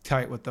 Kept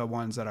tight with the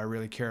ones that I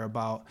really care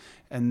about.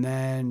 And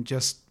then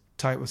just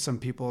tight with some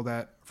people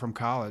that from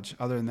college.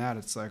 Other than that,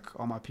 it's like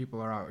all my people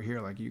are out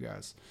here like you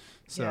guys.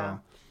 So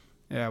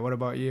yeah. What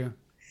about you?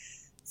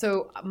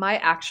 So my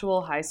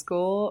actual high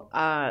school,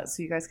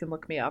 so you guys can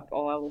look me up,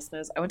 all our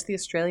listeners, I went to the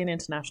Australian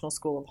International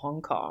School of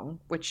Hong Kong,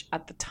 which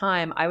at the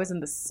time I was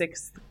in the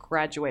 6th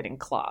graduating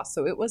class.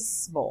 So it was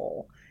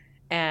small.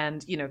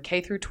 And, K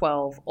through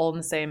 12, all in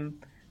the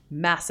same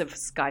massive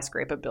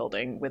skyscraper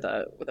building with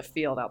a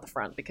field out the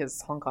front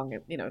because Hong Kong,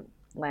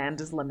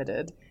 land is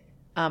limited.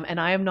 And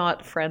I am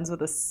not friends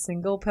with a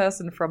single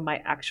person from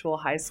my actual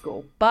high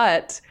school.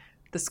 But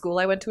the school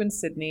I went to in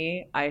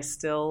Sydney, I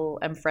still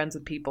am friends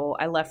with people.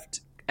 I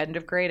left end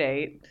of grade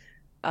 8.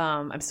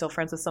 I'm still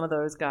friends with some of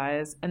those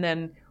guys. And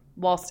then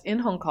whilst in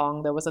Hong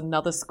Kong, there was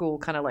another school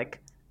kind of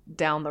like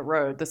down the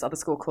road, this other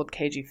school called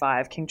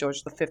KG5, King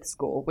George V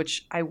School,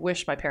 which I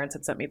wish my parents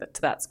had sent me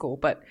to that school.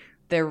 But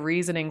their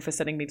reasoning for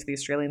sending me to the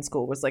Australian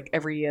school was like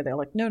every year they're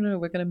like, no,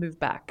 we're going to move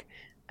back.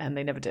 And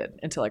they never did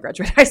until I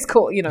graduated high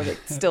school.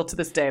 Still to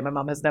this day, my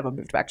mom has never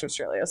moved back to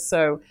Australia.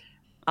 So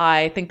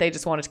I think they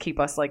just wanted to keep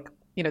us like,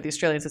 the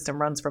Australian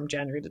system runs from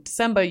January to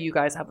December. You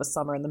guys have a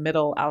summer in the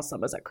middle. Our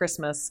summer's at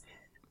Christmas.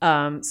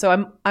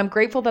 So I'm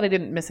grateful that I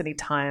didn't miss any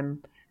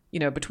time,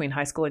 between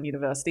high school and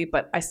university.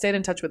 But I stayed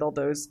in touch with all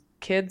those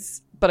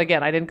kids. But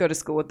again, I didn't go to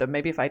school with them.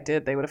 Maybe if I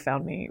did, they would have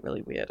found me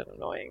really weird and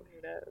annoying.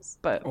 Who knows?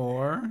 But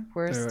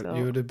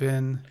you would have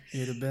been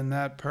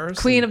that person,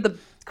 queen of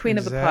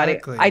the party.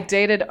 I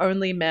dated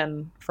only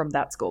men from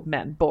that school,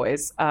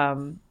 boys.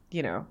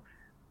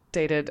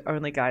 Dated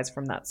only guys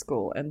from that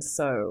school, and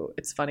so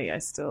it's funny. I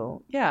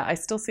still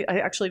see. I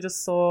actually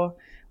just saw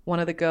one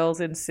of the girls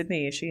in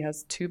Sydney. She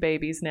has 2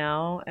 babies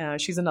now.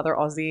 She's another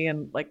Aussie,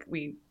 and like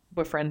we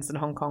were friends in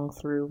Hong Kong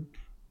through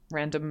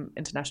random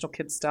international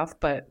kids stuff.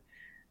 But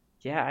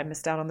yeah, I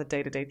missed out on the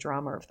day-to-day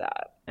drama of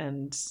that,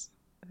 and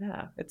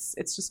yeah, it's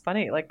just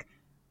funny. Like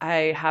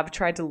I have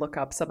tried to look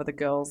up some of the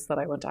girls that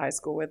I went to high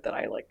school with that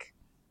I like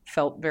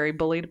felt very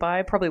bullied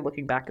by. Probably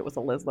looking back, it was a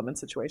Liz Lemon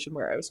situation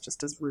where I was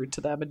just as rude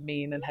to them and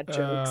mean and had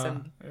jokes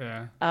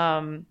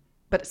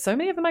but so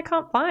many of them I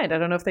can't find. I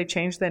don't know if they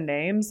changed their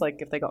names,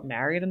 like if they got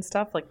married and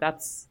stuff. Like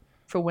that's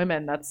for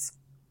women, that's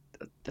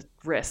the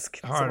risk.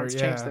 Someone's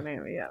changed their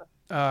name.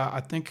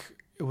 I think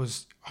it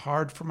was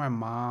hard for my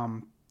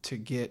mom to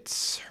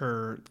get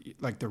her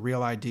like the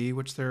real ID,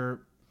 which a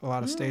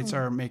lot of states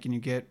are making you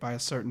get by a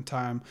certain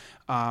time,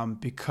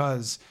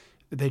 because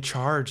they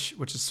charge,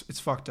 it's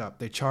fucked up.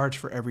 They charge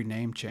for every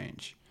name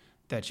change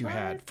that you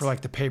had for like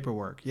the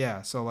paperwork.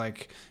 Yeah. So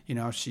like,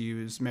 she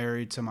was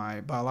married to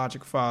my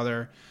biological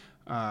father.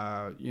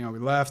 We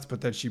left,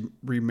 but then she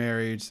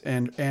remarried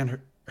and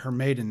her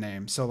maiden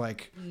name. So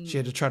like she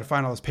had to try to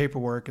find all this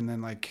paperwork and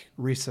then like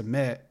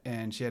resubmit,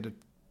 and she had to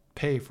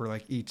pay for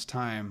like each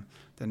time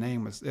the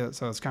name was.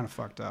 So it's kind of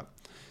fucked up.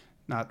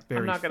 Not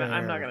very fair.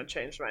 I'm not gonna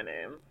change my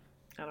name.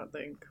 I don't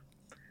think.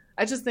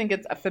 I just think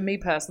for me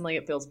personally,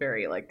 it feels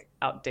very like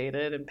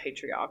outdated and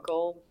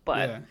patriarchal.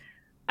 But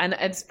and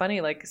it's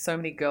funny, like so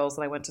many girls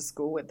that I went to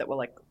school with that were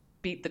like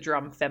beat the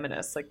drum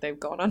feminists, like they've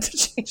gone on to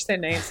change their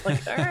names.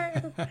 Like, all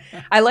right.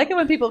 I like it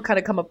when people kind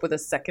of come up with a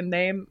second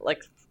name,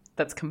 like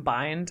that's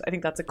combined. I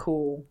think that's a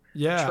cool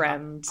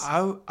trend.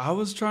 I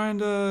was trying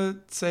to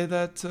say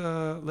that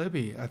to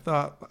Libby. I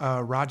thought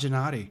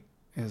Rajanati.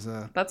 is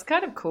a. That's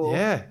kind of cool.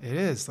 Yeah, it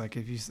is. Like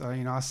if you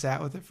I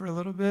sat with it for a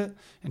little bit,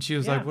 and she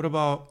was like, "What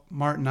about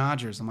Martin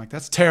Odgers?" I'm like,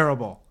 "That's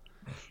terrible.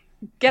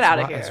 Get out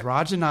of here. It's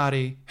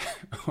Rajanati,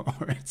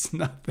 or it's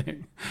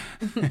nothing."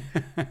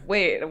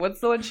 Wait,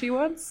 what's the one she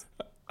wants?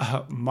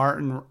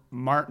 Marta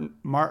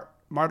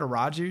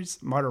Rogers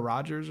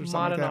or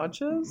something like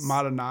that.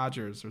 Marta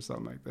Rogers or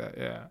something like that.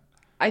 Yeah.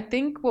 I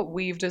think what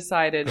we've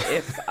decided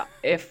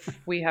if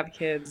we have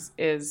kids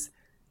is,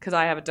 because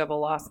I have a double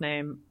last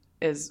name,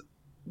 is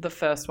the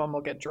first one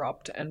will get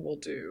dropped and we'll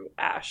do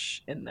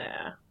Ash in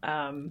there.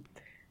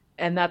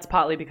 And that's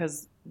partly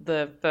because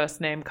the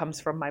first name comes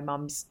from my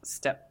mum's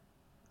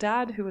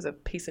stepdad, who was a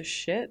piece of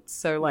shit.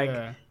 So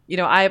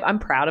I'm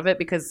proud of it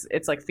because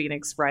it's like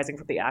Phoenix rising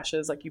from the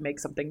ashes. Like you make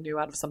something new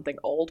out of something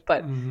old.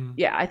 But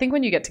I think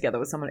when you get together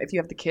with someone, if you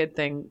have the kid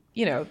thing,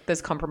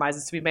 there's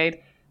compromises to be made.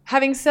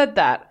 Having said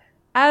that,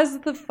 as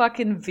the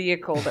fucking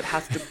vehicle that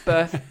has to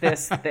birth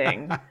this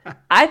thing,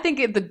 I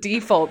think the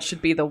default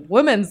should be the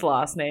woman's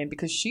last name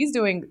because she's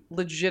doing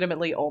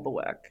legitimately all the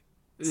work.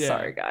 Yeah.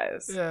 Sorry,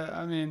 guys. Yeah,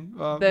 I mean,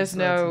 well, there's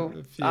no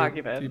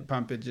argument. A few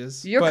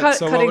pumpages. You're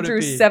cutting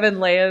through 7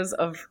 layers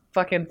of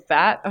fucking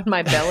fat on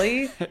my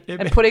belly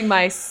and putting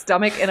my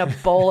stomach in a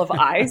bowl of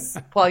ice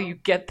while you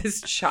get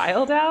this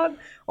child out?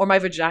 Or my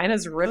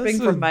vagina's ripping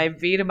from my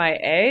V to my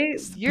A?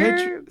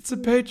 It's a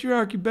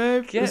patriarchy,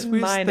 babe.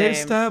 They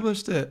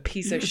established it.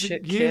 Piece of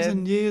shit years kid.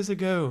 And years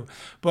ago.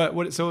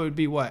 But so it would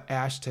be what?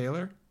 Ash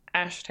Taylor?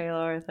 Ash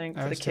Taylor, I think,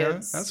 for the Taylor?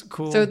 kids. That's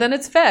cool. So then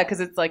it's fair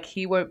because it's like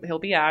he'll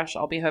be Ash,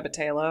 I'll be Herbert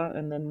Taylor,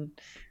 and then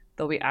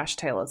there'll be Ash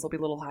Taylors. They'll be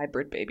little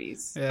hybrid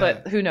babies. Yeah.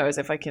 But who knows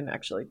if I can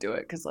actually do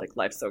it because like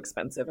life's so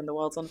expensive and the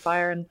world's on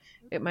fire and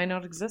it might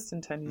not exist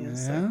in 10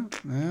 years. Yeah.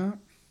 Well,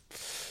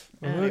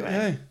 anyway.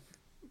 Hey,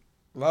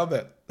 love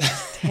it.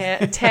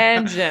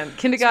 Tangent.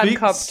 Kindergarten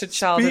cops to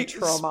childhood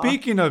trauma.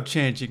 Speaking of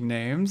changing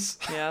names,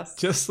 yes,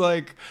 just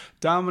like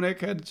Dominic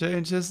had to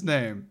change his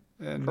name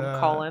and from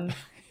Colin.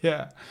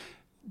 Yeah.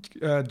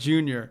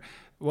 Junior.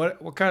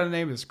 What kind of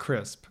name is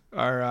Crisp?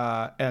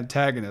 Our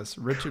antagonist,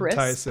 Richard Crisp?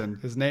 Tyson.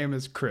 His name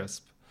is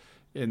Crisp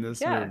in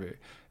this movie.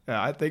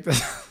 Yeah, I think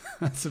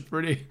that's a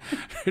pretty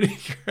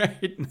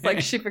great name.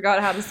 Like she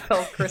forgot how to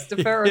spell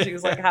Christopher, or she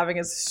was like having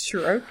a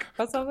stroke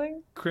or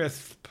something.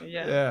 Crisp.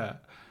 Yeah.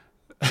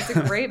 It's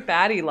a great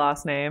baddie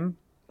last name.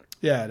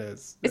 Yeah, it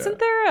is. Isn't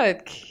there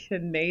a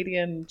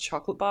Canadian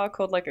chocolate bar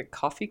called like a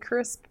Coffee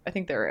Crisp? I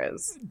think there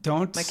is.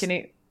 Don't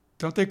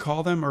they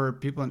call them, or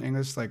people in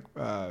English, like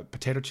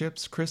potato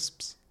chips,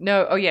 crisps?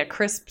 No. Oh, yeah.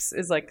 Crisps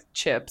is like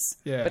chips.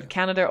 Yeah. But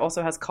Canada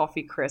also has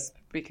Coffee Crisp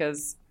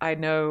because I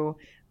know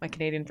my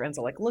Canadian friends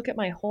are like, look at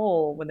my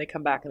hole when they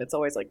come back. And it's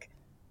always like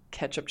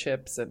ketchup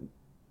chips and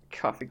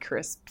Coffee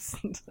Crisps.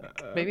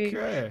 Maybe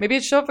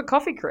it's short for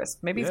Coffee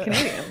Crisp. Maybe it's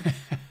Canadian.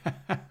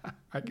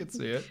 I could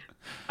see it.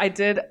 I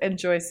did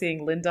enjoy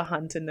seeing Linda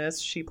Hunt in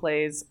this. She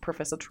plays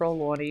Professor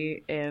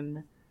Trelawney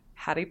in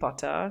Harry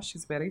Potter.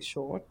 She's very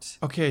short.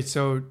 Okay,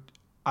 so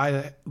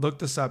I looked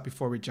this up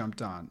before we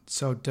jumped on.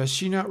 So does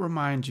she not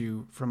remind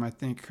you from, I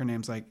think her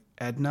name's like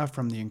Edna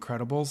from The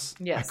Incredibles?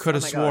 Yes. I could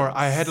have swore. God,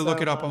 I had to so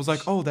look it up. much. I was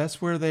like, oh,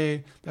 that's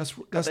Linda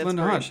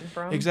Hunt.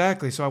 From?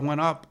 Exactly. So I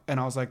went up and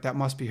I was like, that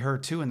must be her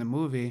too in the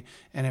movie.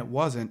 And it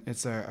wasn't.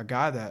 It's a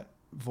guy that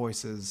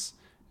voices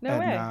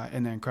Edna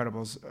in The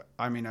Incredibles.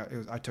 I mean,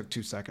 I took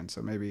 2 seconds,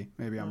 so maybe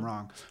I'm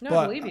wrong. No, but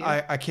I believe you.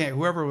 I can't.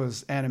 Whoever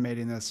was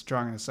animating this,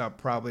 drawing this up,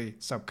 probably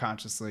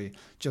subconsciously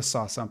just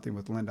saw something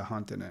with Linda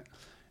Hunt in it,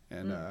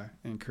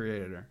 and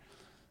created her.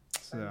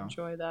 So I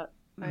enjoy that.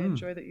 I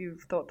enjoy that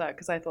you've thought that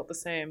because I thought the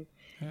same.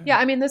 Yeah,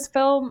 I mean, this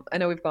film. I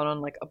know we've gone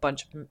on like a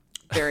bunch of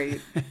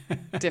very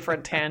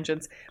different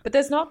tangents, but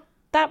there's not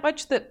that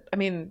much that. I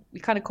mean,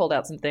 you kind of called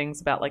out some things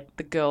about like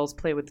the girls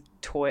play with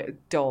toy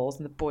dolls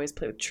and the boys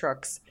play with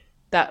trucks.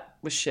 That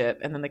was shit.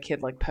 And then the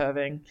kid like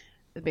perving,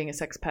 being a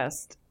sex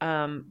pest.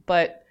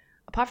 But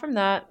apart from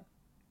that,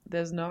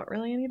 there's not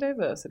really any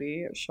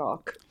diversity.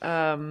 Shock.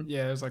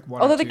 There's like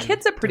one. Although or two the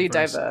kids are pretty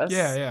diverse.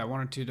 Yeah, 1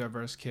 or 2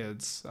 diverse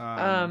kids.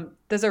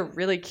 There's a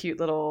really cute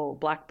little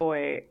black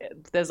boy.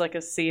 There's like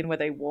a scene where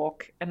they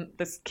walk, and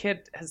this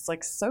kid is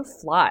like so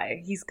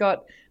fly. He's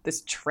got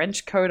this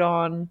trench coat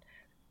on.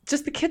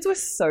 Just the kids were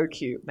so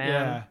cute,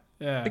 man.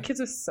 Yeah. The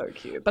kids were so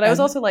cute. But I was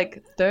also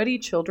like 30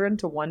 children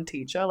to one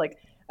teacher. Like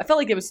I felt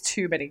like there was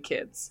too many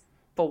kids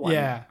for one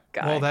guy.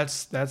 Well,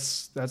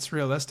 that's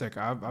realistic.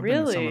 I've been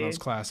in some of those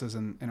classes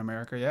in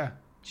America. Yeah,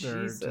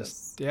 they're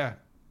Jesus. just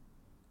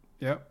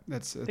Yep.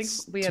 It's I think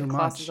we had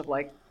classes of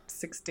like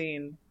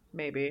 16,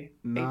 maybe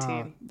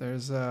 18.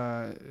 There's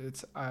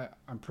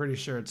I'm pretty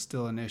sure it's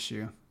still an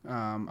issue.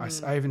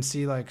 I even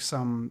see like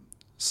some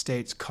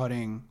states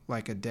cutting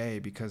like a day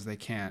because they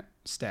can't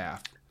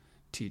staff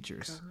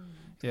teachers. God.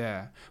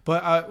 Yeah,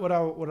 but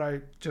what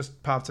I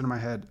just popped into my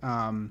head.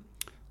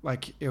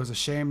 Like, it was a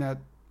shame that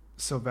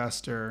not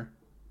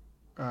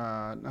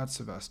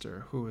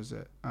Sylvester, who was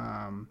it?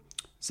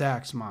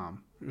 Zach's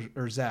mom,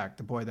 or Zach,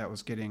 the boy that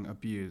was getting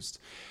abused.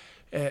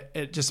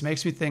 It just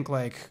makes me think,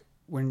 like,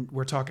 when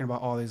we're talking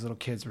about all these little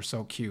kids were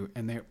so cute,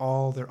 and they're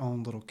all their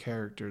own little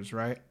characters,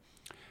 right?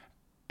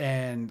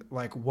 and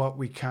like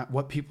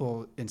what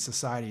people in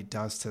society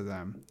does to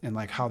them, and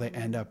like how they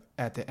end up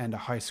at the end of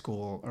high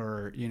school,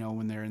 or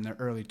when they're in their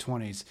early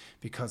 20s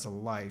because of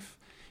life.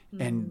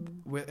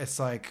 And it's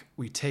like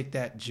we take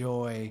that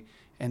joy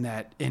and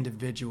that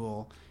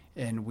individual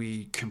and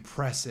we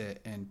compress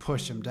it and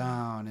push them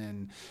down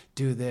and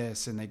do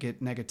this, and they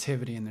get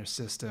negativity in their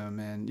system,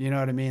 and you know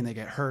what I mean, they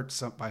get hurt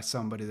by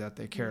somebody that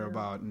they care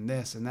about, and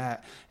this and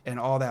that, and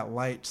all that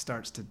light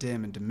starts to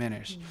dim and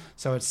diminish.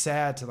 So it's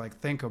sad to like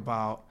think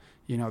about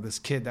this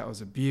kid that was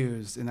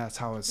abused, and that's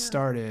how his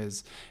start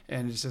is,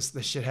 and it's just,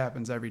 this shit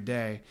happens every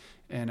day.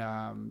 And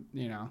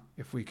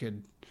if we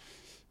could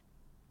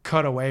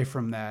cut away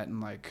from that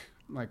and like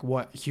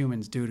what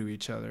humans do to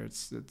each other,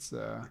 it's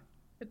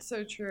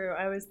so true.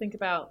 I always think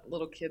about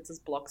little kids as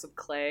blocks of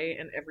clay,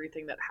 and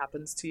everything that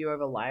happens to you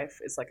over life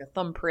is like a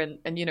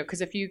thumbprint. And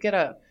because if you get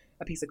a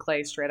piece of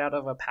clay straight out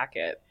of a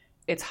packet,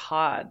 it's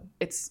hard.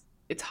 It's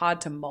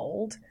hard to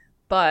mold,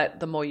 but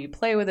the more you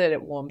play with it,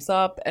 it warms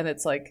up, and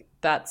it's like,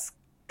 that's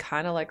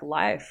kind of like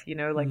life,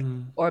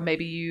 or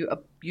maybe you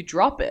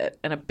drop it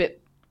and a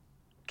bit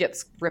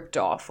gets ripped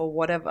off or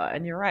whatever.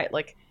 And you're right,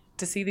 like,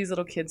 to see these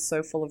little kids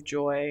so full of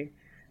joy,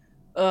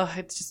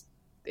 it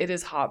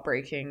is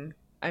heartbreaking.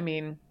 I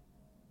mean,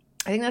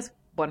 I think that's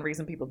one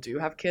reason people do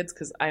have kids,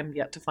 because I'm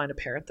yet to find a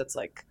parent that's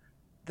like,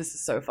 this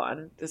is so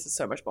fun. This is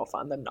so much more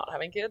fun than not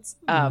having kids.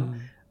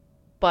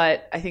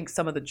 But I think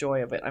some of the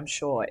joy of it, I'm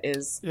sure,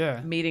 is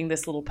meeting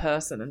this little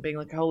person and being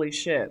like, holy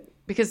shit.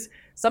 Because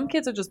some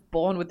kids are just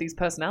born with these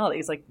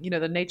personalities. Like,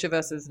 the nature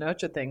versus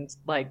nurture things.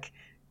 Like,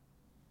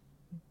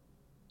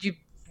 you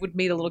would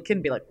meet a little kid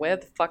and be like, where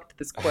the fuck did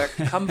this quirk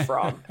come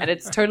from? And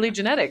it's totally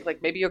genetic.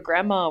 Like, maybe your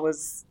grandma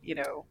was,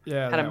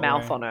 had a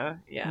mouth on her.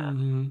 Yeah.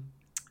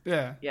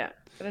 Yeah.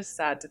 But it's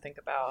sad to think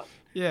about.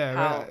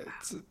 Yeah.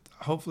 It's,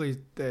 hopefully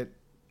that,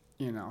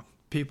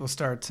 people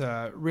start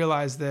to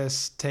realize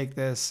this, take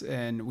this,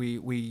 and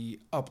we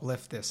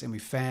uplift this, and we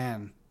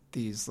fan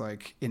these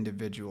like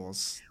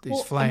individuals,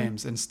 these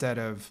flames, instead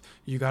of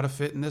you got to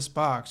fit in this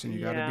box and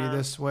you got to be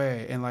this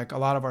way. And like a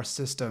lot of our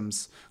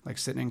systems, like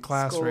sitting in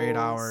class for 8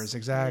 hours,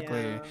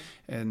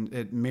 and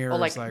it mirrors, or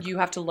like you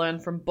have to learn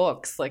from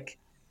books. Like,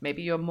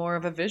 maybe you're more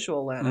of a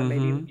visual learner,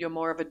 maybe you're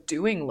more of a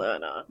doing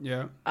learner.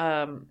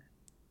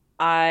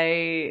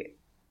 I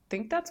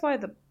think that's why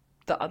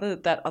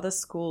that other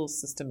school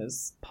system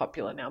is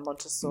popular now,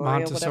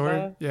 Montessori or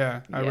whatever.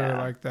 I really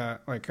like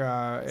that. Like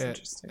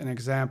an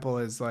example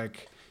is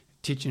like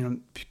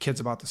teaching kids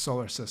about the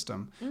solar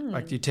system.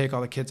 Like, you take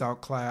all the kids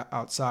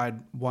outside,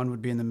 one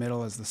would be in the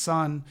middle as the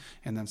sun,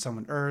 and then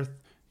someone Earth,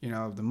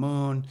 the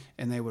moon,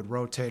 and they would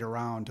rotate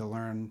around to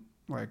learn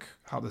like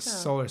how the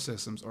solar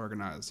system's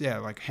organized.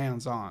 Like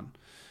hands-on.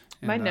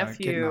 And, my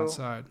nephew, getting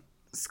outside.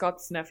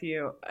 Scott's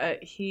nephew,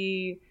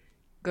 he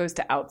goes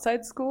to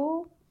outside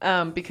school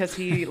because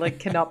he like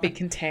cannot be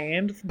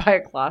contained by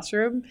a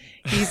classroom.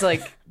 He's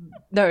like,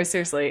 no,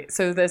 seriously.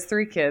 So there's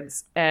 3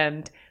 kids,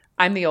 and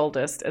I'm the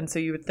oldest, and so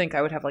you would think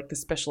I would have like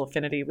this special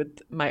affinity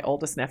with my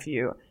oldest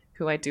nephew,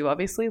 who I do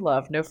obviously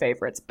love, no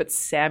favorites. But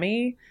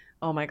Sammy,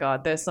 oh my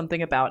God, there's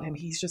something about him.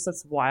 He's just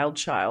this wild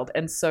child.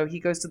 And so he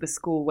goes to the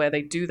school where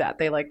they do that.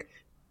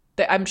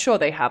 I'm sure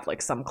they have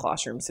like some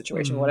classroom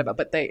situation or whatever,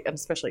 but and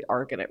especially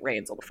Oregon, it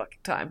rains all the fucking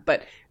time.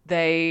 But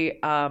they,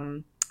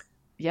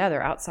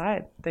 they're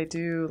outside. They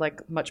do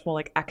like much more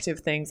like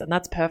active things, and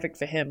that's perfect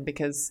for him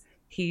because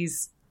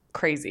he's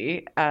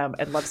crazy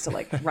and loves to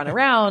like run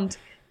around.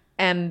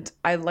 And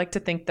I like to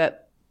think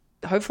that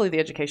hopefully the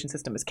education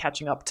system is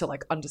catching up to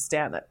like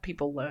understand that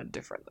people learn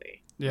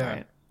differently. Yeah.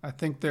 Right? I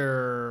think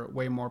they're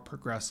way more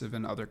progressive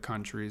in other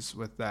countries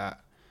with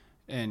that,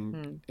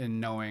 and in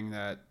knowing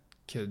that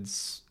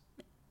kids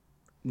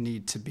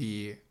need to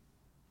be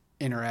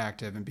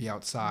interactive and be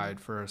outside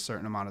for a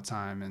certain amount of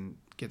time and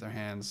get their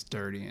hands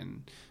dirty.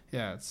 And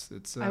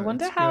it's I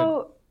wonder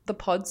how the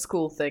pod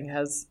school thing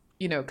has,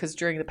 because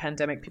during the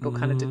pandemic people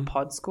kind of did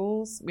pod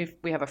schools.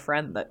 We have a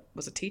friend that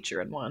was a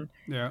teacher in one,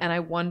 and I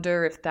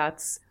wonder if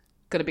that's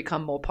going to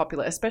become more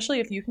popular,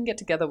 especially if you can get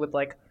together with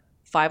like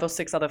 5 or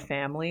 6 other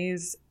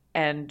families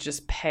and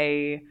just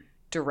pay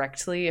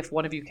directly if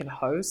one of you can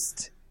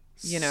host,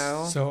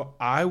 So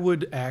I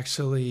would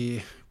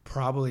actually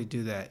probably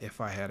do that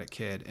if I had a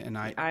kid. And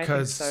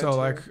because so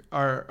like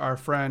our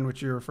friend,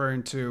 which you're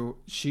referring to,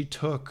 she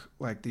took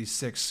like these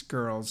 6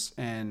 girls,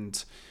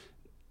 and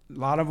a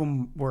lot of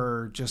them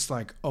were just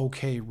like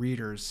okay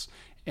readers.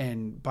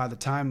 And by the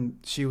time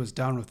she was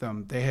done with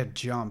them, they had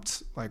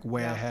jumped like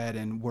way ahead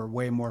and were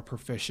way more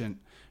proficient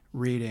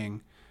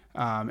reading.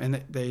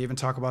 And they even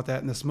talk about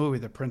that in this movie.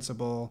 The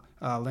principal,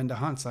 Linda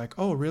Hunt's like,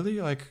 oh, really?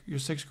 Like, your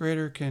 6th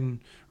grader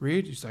can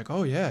read? She's like,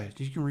 oh, yeah,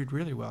 he can read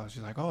really well.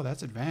 She's like, oh,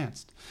 that's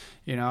advanced.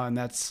 And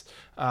that's...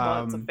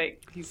 it's a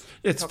fake.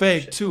 It's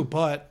fake, shit too.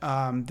 But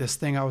this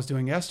thing I was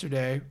doing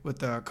yesterday with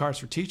the Cards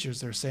for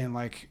Teachers, they're saying,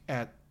 like,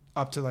 at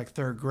up to, like,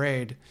 3rd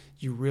grade,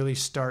 you really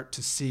start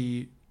to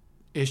see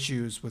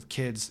issues with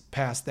kids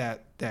past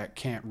that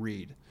can't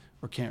read.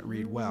 or can't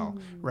read well,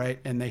 right?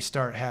 And they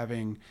start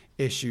having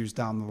issues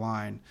down the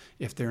line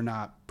if they're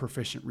not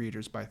proficient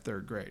readers by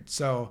third grade.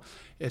 So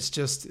it's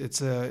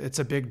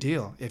a big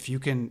deal. If you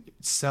can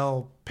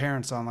sell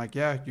parents on like,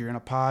 yeah, you're in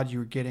a pod,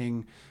 you're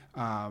getting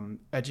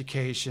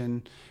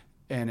education,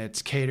 and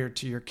it's catered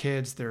to your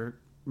kids, they're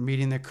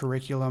meeting the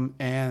curriculum,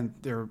 and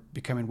they're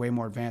becoming way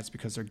more advanced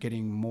because they're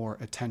getting more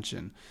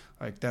attention.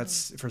 Like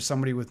that's for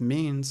somebody with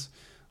means,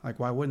 like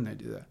why wouldn't they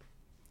do that?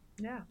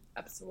 Yeah,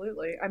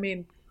 absolutely. I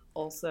mean,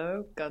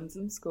 also guns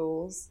in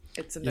schools.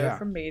 It's a no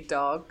from me,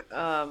 dog.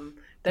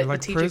 That like the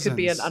teacher could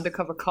be an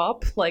undercover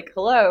cop. Like,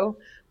 hello,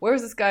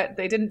 where's this guy?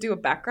 They didn't do a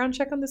background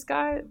check on this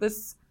guy.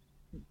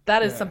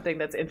 That is something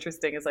that's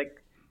interesting. Is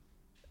like,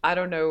 I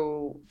don't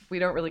know. We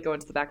don't really go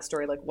into the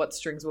backstory, like what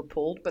strings were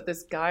pulled, but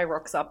this guy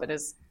rocks up and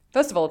is,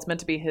 first of all, it's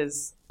meant to be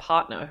his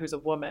partner who's a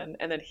woman.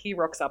 And then he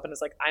rocks up and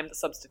is like, I'm the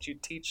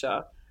substitute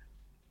teacher.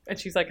 And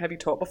she's like, have you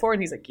taught before?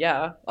 And he's like,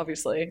 yeah,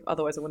 obviously.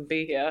 Otherwise I wouldn't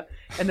be here.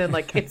 And then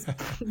like it's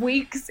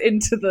weeks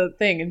into the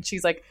thing. And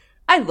she's like,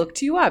 I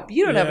looked you up.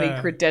 You don't have any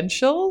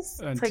credentials.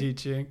 And like,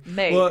 teaching.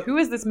 Mate, who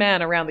is this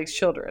man around these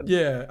children?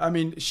 Yeah. I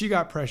mean, she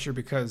got pressure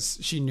because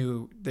she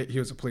knew that he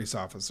was a police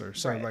officer.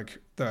 So like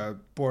the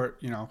board,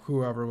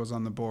 whoever was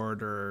on the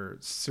board or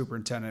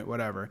superintendent,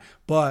 whatever.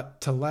 But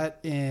to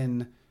let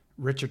in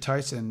Richard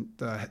Tyson,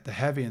 the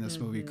heavy in this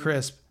movie,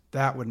 Crisp,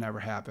 that would never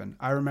happen.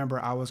 I remember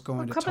I was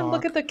going to talk. Come and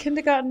look at the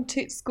kindergarten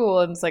school,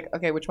 and it's like,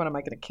 okay, which one am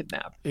I going to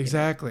kidnap?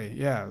 Exactly.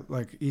 Yeah,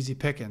 like easy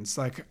pickings.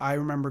 Like I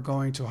remember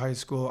going to high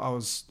school.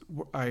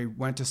 I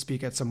went to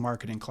speak at some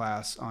marketing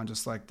class on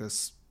just like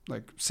this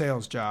like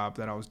sales job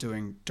that I was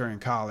doing during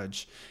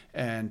college,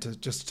 and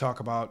to talk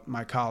about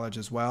my college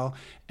as well.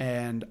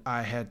 And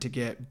I had to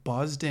get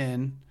buzzed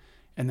in,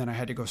 and then I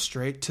had to go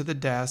straight to the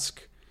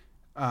desk.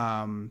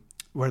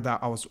 Where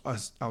I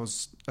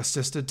was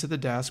assisted to the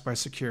desk by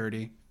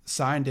security,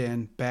 signed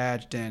in,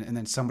 badged in, and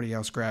then somebody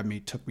else grabbed me,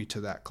 took me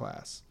to that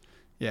class.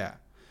 Yeah.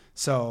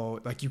 So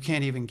like you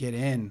can't even get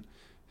in,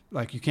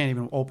 like you can't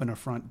even open a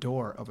front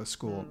door of a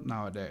school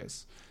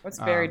nowadays. It's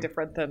very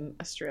different than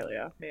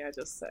Australia, may I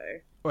just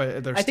say.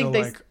 But they're still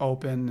like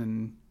open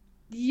and.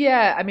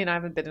 Yeah, I mean I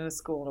haven't been in a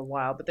school in a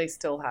while, but they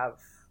still have.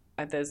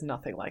 There's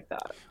nothing like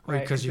that.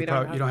 Right? Because you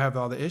don't have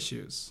all the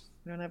issues.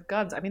 We don't have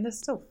guns. I mean, they're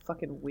still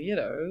fucking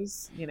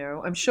weirdos,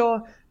 I'm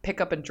sure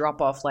pick up and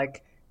drop off,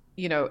 like,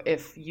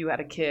 if you had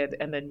a kid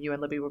and then you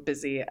and Libby were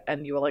busy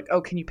and you were like, oh,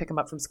 can you pick him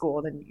up from school?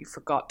 And then you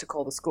forgot to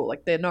call the school.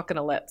 Like, they're not going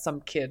to let some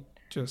kid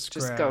just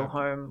go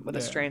home with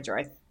a stranger,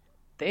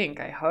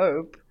 I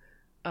hope.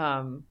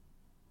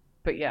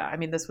 But yeah, I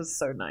mean, this was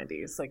so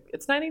 90s. Like,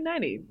 it's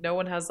 1990. No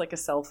one has, like, a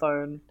cell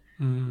phone.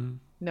 Mm-hmm.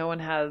 No one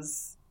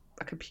has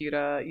a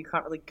computer. You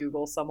can't really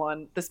Google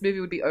someone. This movie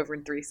would be over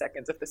in 3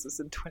 seconds if this was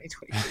in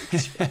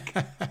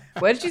 2023.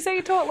 Where did you say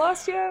you taught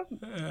last year?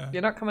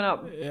 You're not coming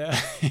up. Yeah.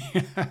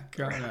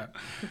 Coming up.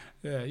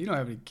 Yeah, you don't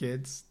have any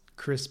kids.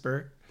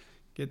 CRISPR.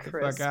 Get the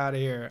fuck out of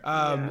here.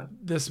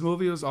 This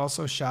movie was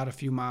also shot a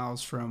few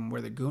miles from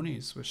where the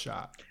Goonies was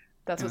shot.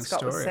 That's what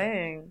Scott was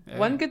saying. Yeah.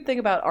 One good thing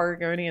about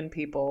Oregonian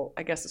people,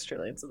 I guess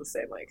Australians are the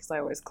same way because I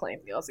always claim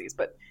the Aussies,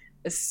 but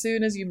as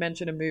soon as you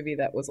mention a movie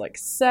that was like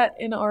set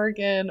in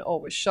Oregon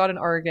or was shot in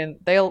Oregon,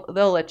 they'll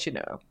let you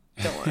know.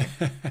 Don't worry.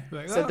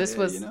 Like, so this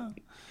was,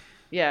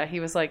 yeah, he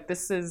was like,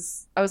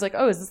 I was like,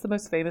 oh, is this the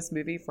most famous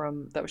movie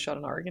that was shot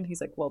in Oregon?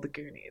 He's like, well, The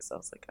Goonies. I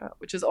was like, oh,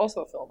 which is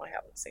also a film I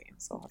haven't seen.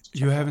 So I'll have to check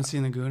You haven't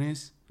seen The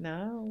Goonies?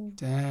 No.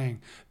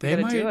 Dang. They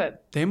might do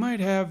it. They might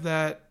have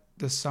that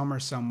this summer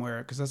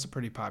somewhere because that's a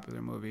pretty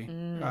popular movie.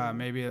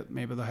 Maybe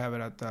they'll have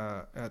it at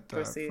the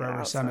Forever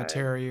outside.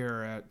 Cemetery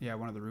or at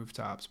one of the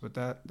rooftops. But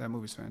that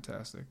movie's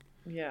fantastic.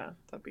 Yeah,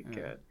 that'd be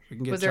good. We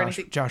can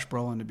get Josh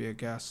Brolin to be a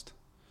guest.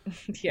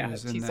 Yeah,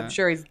 I'm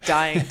sure he's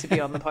dying to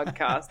be on the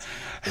podcast.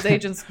 His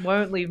agents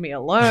won't leave me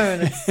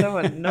alone. It's so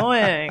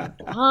annoying.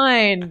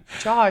 Fine,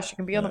 Josh, you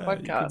can be on the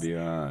podcast. You can be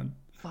on.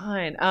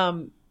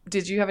 Fine.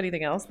 Did you have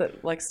anything else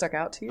that like stuck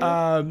out to you?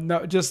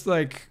 No, just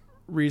like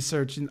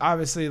researching.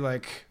 Obviously,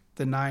 like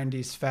the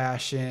 90s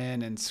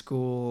fashion and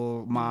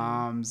school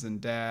moms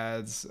and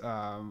dads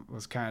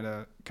was kind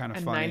of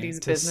funny. 90s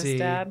to business see.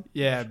 Dad?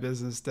 Yeah,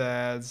 business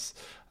dads,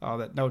 all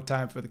that, no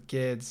time for the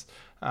kids.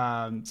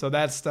 So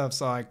that stuff's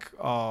like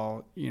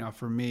all,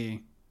 for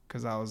me,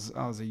 because I was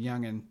a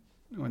youngin'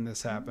 when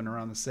this happened,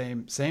 around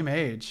the same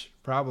age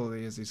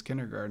probably as these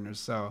kindergartners.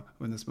 So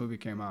when this movie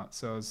came out,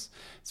 so it's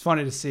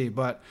funny to see.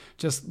 But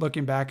just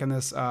looking back on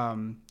this,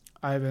 Ivan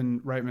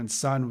Reitman's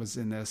son was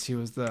in this. He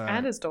was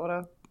and his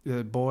daughter.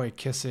 The boy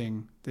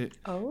kissing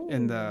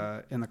in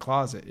the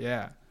closet.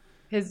 Yeah.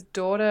 His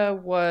daughter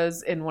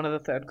was in one of the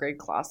third grade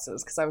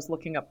classes because I was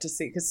looking up to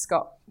see, because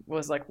Scott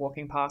was like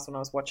walking past when I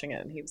was watching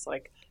it and he was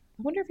like,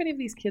 I wonder if any of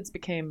these kids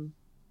became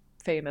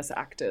famous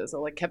actors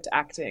or like kept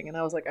acting. And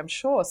I was like, I'm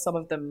sure some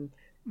of them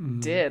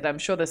did. I'm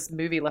sure this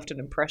movie left an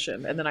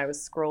impression. And then I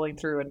was scrolling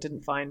through and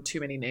didn't find too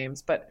many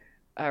names, but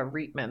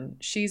Reitman,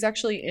 she's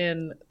actually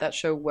in that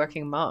show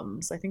Working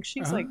Mums. I think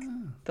she's like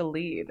the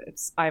lead.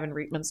 It's Ivan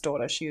Reitman's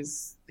daughter. He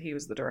was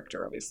the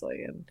director,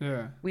 obviously. And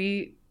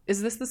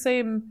is this the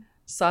same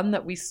son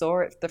that we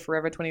saw at the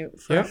Forever 21.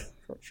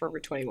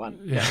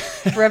 Yeah.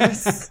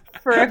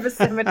 Forever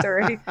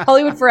Cemetery.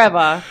 Hollywood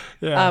Forever.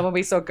 Yeah. When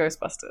we saw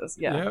Ghostbusters.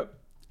 Yeah. Yep.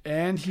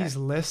 And he's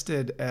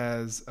listed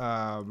as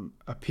a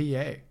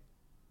PA.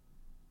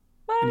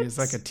 What? And he's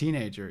like a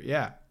teenager.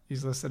 Yeah.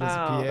 He's listed as a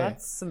PA.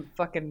 That's some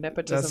fucking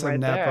nepotism That's right a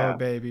there. nepo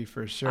baby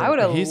for sure. I would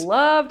have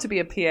loved to be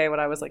a PA when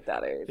I was like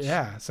that age.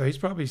 Yeah. So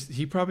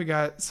he probably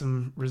got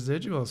some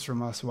residuals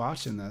from us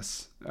watching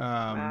this.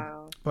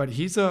 Wow. But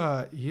he's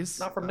not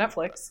from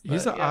Netflix.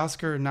 He's an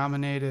Oscar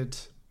nominated,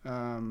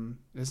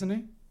 isn't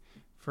he?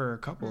 For a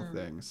couple of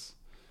things.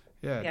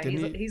 Yeah. Yeah,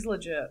 he's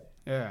legit.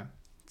 Yeah.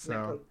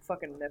 So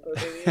fucking nepo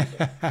baby.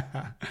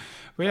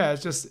 But yeah,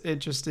 it's just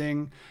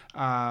interesting.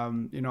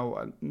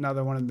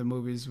 Another one of the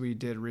movies we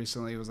did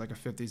recently was like a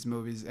 50s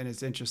movies, and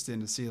it's interesting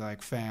to see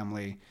like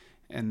family,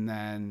 and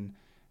then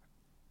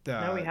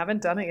no, we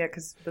haven't done it yet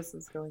because this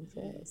is going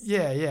fast.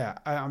 Yeah.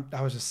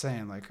 I was just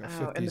saying like a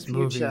 50s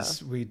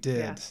movies we did.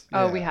 Yeah.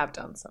 Oh, we have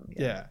done some.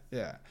 Yeah.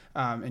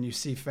 And you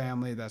see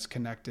family that's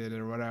connected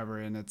or whatever,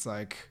 and it's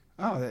like,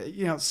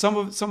 some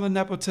of the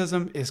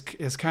nepotism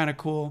is kind of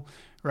cool,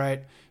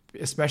 right?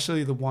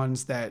 Especially the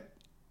ones that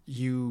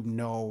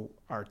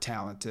are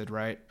talented,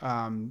 right?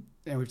 And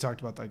we've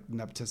talked about like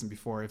nepotism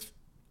before. If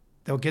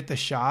they'll get the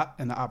shot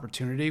and the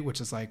opportunity,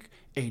 which is like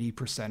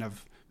 80%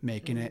 of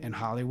making it in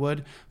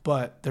Hollywood,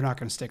 but they're not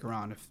going to stick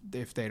around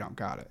if they don't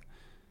got it.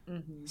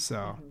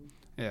 So,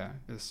 yeah,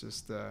 it's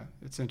just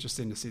it's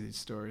interesting to see these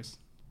stories.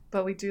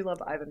 But we do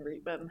love Ivan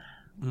Reitman.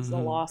 He's a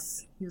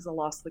loss. He was a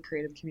loss to the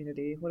creative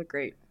community. What a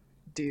great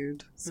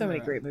dude. So many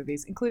great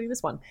movies, including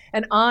this one.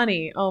 And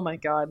Arnie, oh my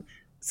God.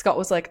 Scott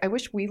was like, I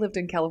wish we lived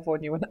in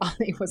California when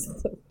Arnie was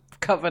the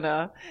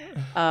governor.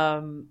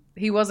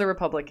 He was a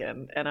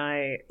Republican, and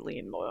I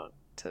lean more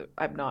to,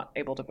 I'm not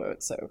able to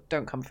vote, so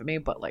don't come for me.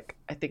 But like,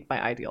 I think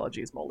my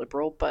ideology is more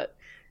liberal. But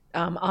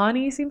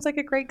Arnie seems like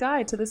a great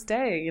guy to this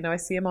day. I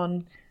see him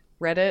on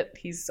Reddit.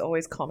 He's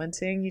always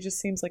commenting. He just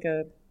seems like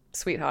a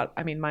sweetheart.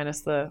 I mean,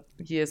 minus the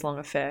years-long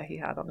affair he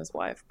had on his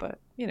wife. But,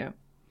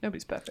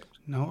 nobody's perfect.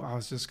 No, I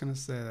was just going to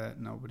say that.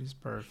 Nobody's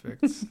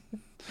perfect.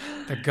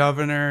 The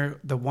governor,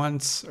 or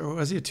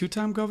was he a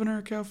 2-time governor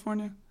of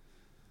California?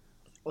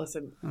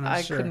 Listen,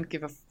 I couldn't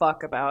give a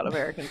fuck about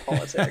American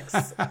politics.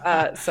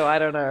 So I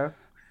don't know.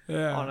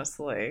 Yeah.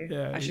 Honestly.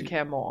 Yeah, I should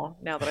care more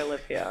now that I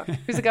live here.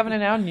 Who's the governor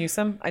now?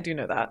 Newsom? I do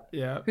know that.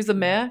 Yeah. Who's the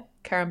mayor?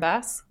 Karen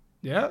Bass?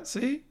 Yeah,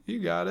 see?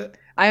 You got it.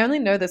 I only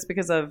know this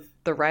because of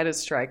the writers'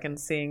 strike and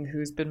seeing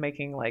who's been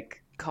making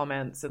like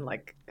comments and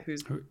like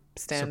who's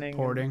standing.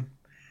 Supporting.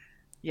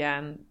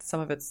 And some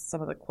of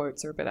the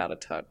quotes are a bit out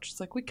of touch. It's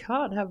like, we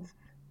can't have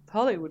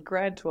Hollywood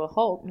grind to a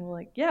halt. And we're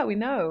like, yeah, we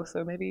know.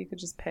 So maybe you could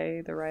just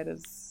pay the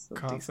writers.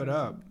 Cough it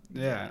up.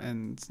 Yeah.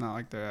 And it's not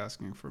like they're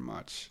asking for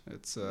much.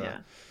 It's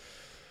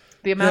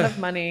the amount of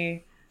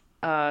money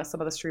some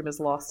of the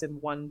streamers lost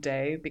in one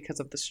day because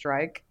of the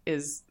strike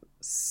is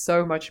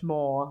so much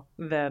more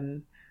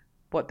than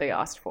what they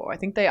asked for. I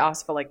think they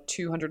asked for like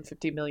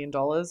 $250 million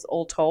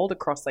all told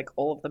across like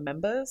all of the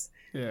members.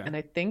 Yeah. And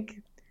I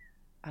think,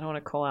 I don't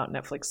want to call out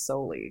Netflix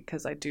solely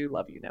because I do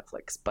love you,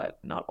 Netflix, but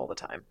not all the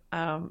time.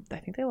 I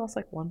think they lost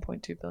like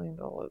 $1.2 billion.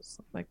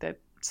 Like their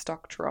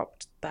stock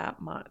dropped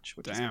that much,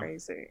 which is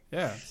crazy.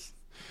 Yeah.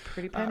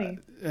 Pretty penny.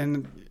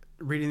 And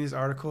reading these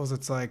articles,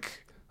 it's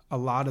like a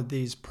lot of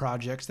these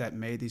projects that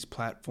made these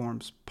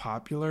platforms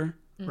popular,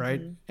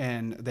 right?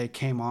 And they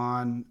came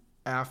on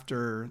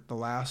after the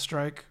last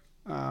strike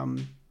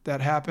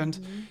that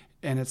happened.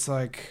 And it's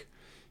like,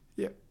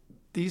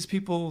 these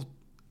people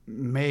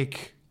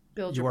make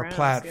build your brands,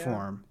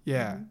 platform.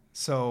 Yeah.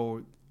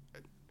 So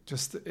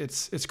just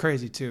it's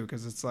crazy too,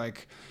 because it's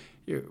like,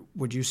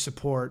 would you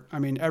support, I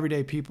mean,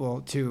 everyday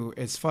people too,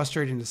 it's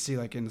frustrating to see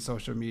like in the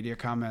social media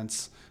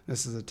comments,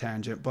 this is a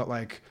tangent, but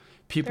like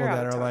people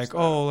that are like,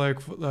 oh,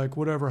 like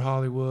whatever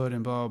Hollywood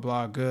and blah,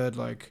 blah, good,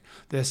 like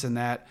this and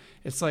that.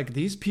 It's like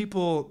these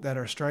people that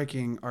are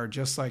striking are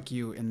just like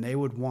you, and they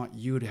would want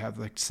you to have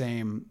like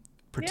same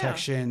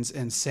protections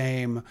and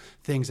same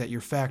things at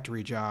your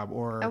factory job.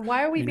 And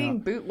why are we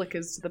being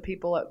bootlickers to the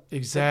people at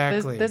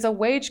exactly? There's a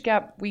wage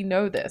gap. We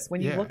know this.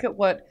 When you look at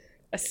what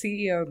a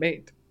CEO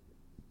made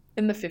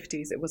in the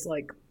 50s, it was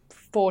like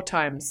 4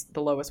 times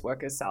the lowest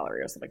worker's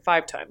salary or something,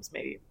 5 times,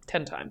 maybe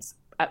 10 times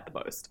at the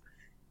most.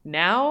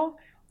 Now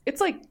it's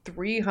like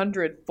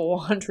 300,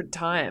 400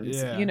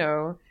 times.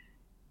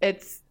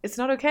 It's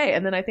not okay.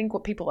 And then I think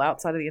what people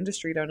outside of the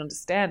industry don't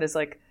understand is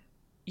like,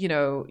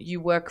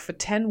 you work for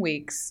 10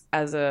 weeks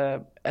as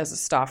a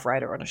staff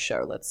writer on a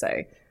show, let's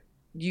say.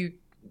 You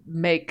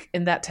make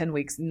in that 10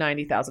 weeks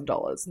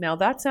 $90,000. Now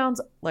that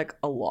sounds like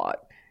a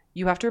lot.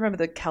 You have to remember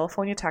the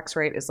California tax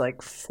rate is like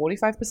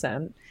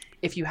 45%.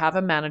 If you have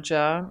a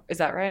manager, is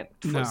that right?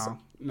 No.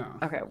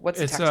 Okay, what's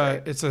the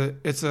tax rate?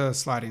 It's a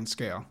sliding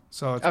scale.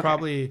 So it's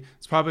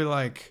probably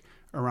like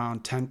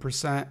around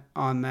 10%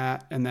 on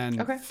that, and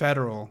then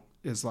federal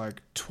is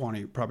like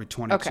 20, probably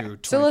 22,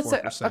 24%. So let's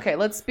say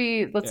let's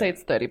say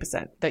it's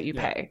 30% that you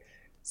pay.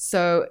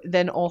 So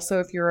then also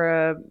if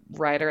you're a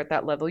writer at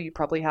that level, you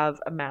probably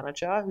have a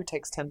manager who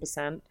takes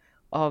 10%,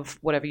 of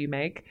whatever you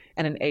make,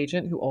 and an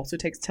agent who also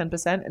takes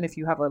 10%. And if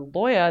you have a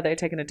lawyer, they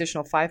take an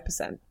additional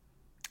 5%.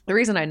 The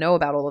reason I know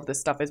about all of this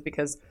stuff is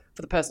because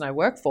for the person I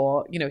work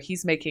for,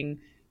 he's making,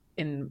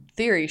 in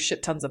theory,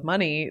 shit tons of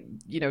money,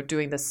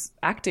 doing this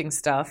acting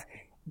stuff.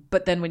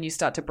 But then when you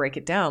start to break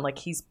it down, like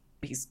he's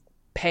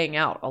paying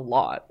out a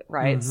lot,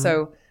 right? Mm-hmm.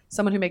 So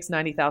someone who makes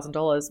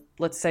 $90,000,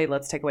 let's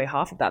take away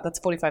half of that. That's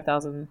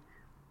 $45,000.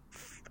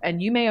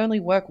 And you may only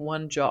work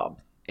one job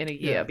in a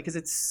year because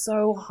it's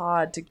so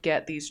hard to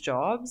get these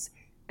jobs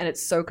and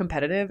it's so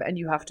competitive and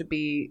you have to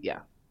be,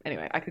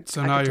 Anyway, I could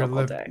talk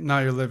all day. Now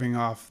you're living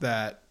off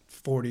that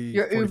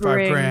 45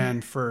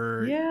 grand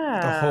for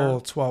the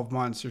whole 12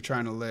 months you're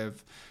trying to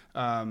live.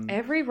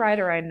 Every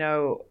writer I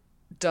know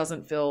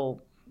doesn't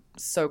feel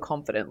so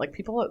confident. Like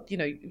people,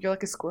 you're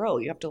like a squirrel.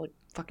 You have to like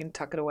fucking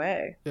tuck it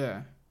away.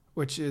 Yeah.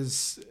 Which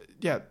is,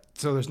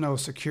 so there's no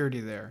security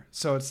there.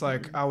 So it's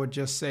like, I would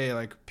just say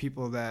like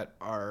people that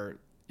are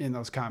in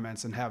those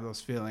comments and have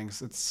those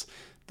feelings,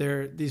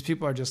 these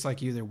people are just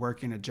like you. They're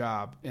working a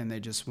job and they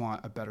just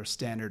want a better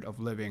standard of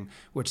living,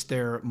 which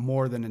they're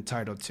more than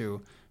entitled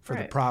to for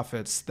the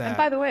profits that, and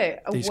by the way,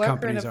 these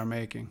companies are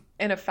making.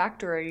 In a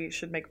factory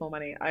should make more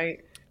money.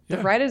 The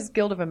Writers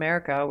Guild of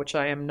America, which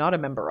I am not a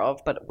member of,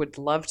 but would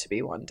love to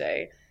be one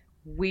day.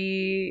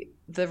 The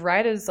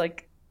writers,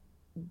 like,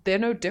 they're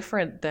no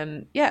different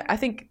than, I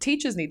think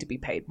teachers need to be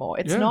paid more.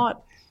 It's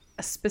not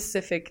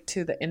specific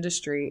to the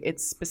industry.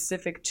 It's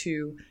specific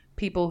to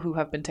people who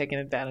have been taken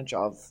advantage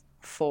of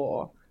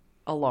for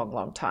a long,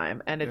 long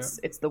time. And it's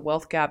the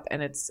wealth gap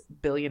and it's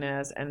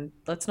billionaires. And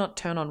let's not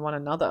turn on one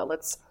another.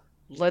 Let's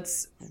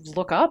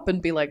look up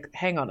and be like,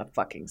 hang on a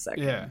fucking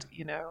second,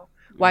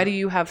 Why do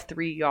you have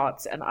 3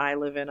 yachts and I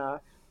live in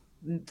a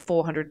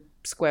 400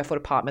 square foot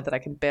apartment that I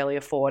can barely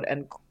afford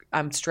and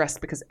I'm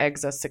stressed because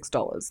eggs are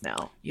 $6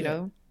 now, you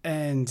know?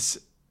 And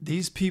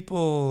these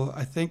people,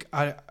 I think,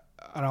 I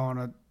don't want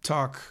to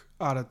talk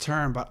out of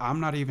turn, but I'm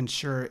not even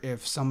sure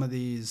if some of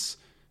these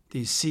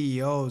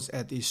CEOs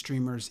at these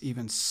streamers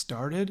even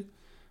started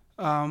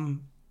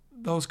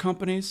those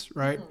companies,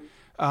 right?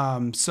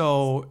 Mm-hmm.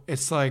 So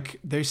it's like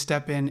they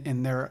step in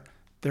and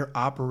they're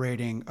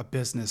operating a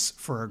business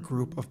for a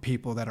group of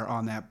people that are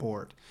on that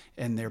board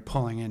and they're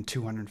pulling in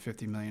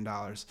 $250 million.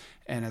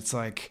 And it's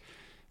like,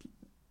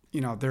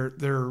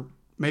 they're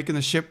making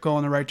the ship go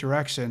in the right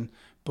direction,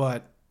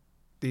 but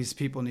these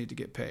people need to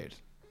get paid,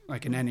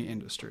 like in any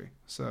industry.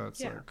 So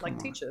it's like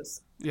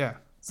teachers. Yeah.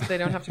 So they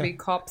don't have to be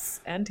cops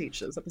and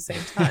teachers at the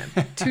same time.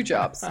 2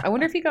 jobs. I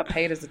wonder if he got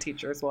paid as a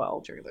teacher as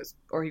well during those,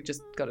 or he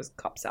just got his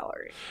cop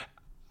salary.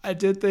 I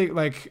did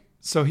think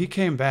so he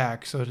came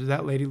back. So did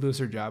that lady lose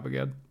her job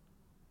again?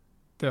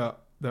 The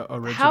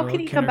original How can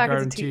he come back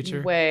as a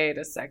teacher? Wait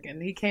a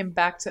second. He came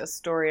back to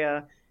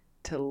Astoria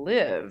to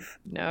live,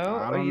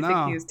 no? Or you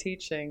think he was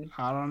teaching?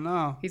 I don't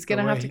know. He's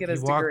going to have to get his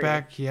degree. He walked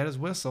back. He had his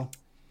whistle.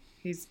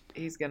 He's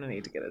going to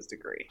need to get his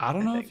degree. I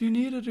don't know if you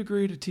need a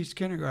degree to teach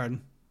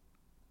kindergarten.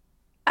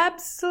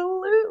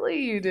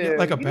 Absolutely you do. Yeah,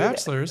 like a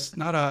bachelor's,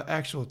 not an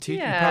actual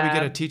teacher. You probably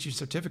get a teaching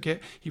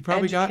certificate. He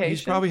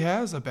probably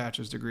has a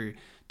bachelor's degree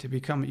to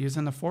become. He was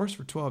in the force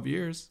for 12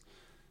 years.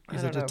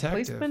 He's a detective.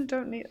 Policemen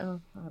don't need. I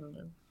don't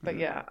know. But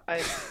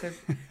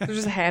they're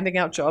just handing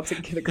out jobs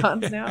in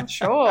kindergartens now.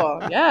 Sure,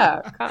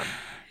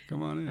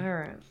 come on in. All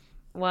right.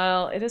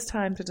 Well, it is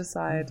time to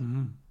decide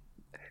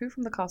who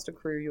from the cast or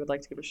crew you would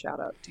like to give a shout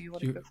out. Do you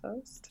want to go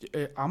first?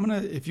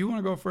 If you want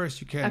to go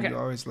first, you can. Okay. You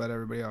always let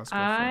everybody else go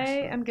first. I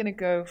am gonna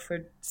go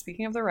for.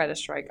 Speaking of the writer's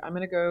strike, I'm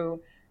gonna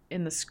go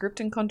in the script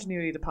and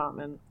continuity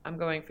department. I'm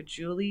going for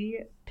Julie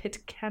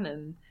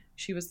Pitcairn.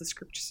 She was the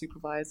script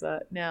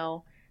supervisor.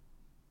 Now,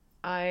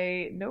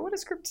 I know what a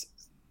script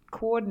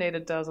coordinator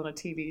does on a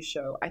TV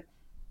show.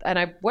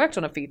 I worked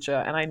on a feature,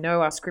 and I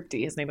know our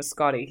scripty. His name was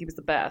Scotty. He was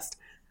the best.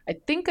 I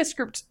think a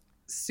script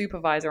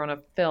supervisor on a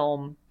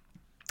film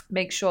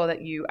makes sure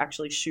that you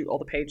actually shoot all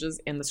the pages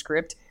in the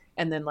script,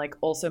 and then like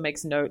also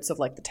makes notes of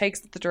like the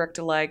takes that the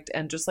director liked,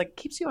 and just like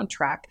keeps you on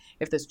track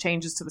if there's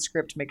changes to the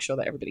script. Make sure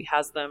that everybody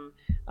has them.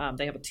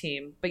 They have a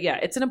team, but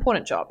it's an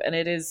important job, and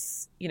it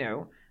is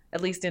at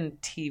least in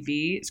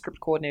TV, script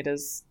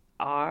coordinators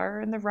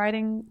are in the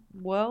writing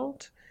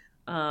world.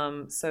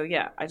 I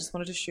just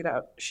wanted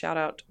to shout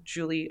out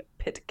Julie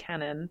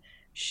Pitcairn.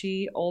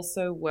 She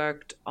also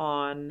worked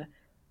on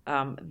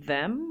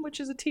Them, which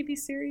is a TV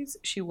series.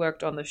 She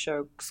worked on the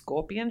show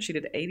Scorpion. She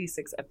did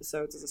 86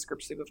 episodes as a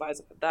script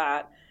supervisor for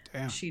that.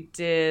 Damn. She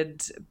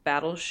did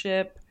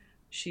Battleship.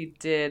 She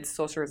did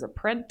Sorcerer's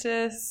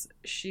Apprentice.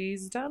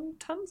 She's done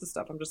tons of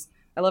stuff.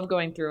 I love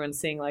going through and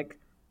seeing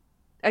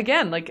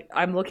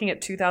I'm looking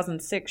at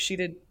 2006. She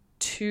did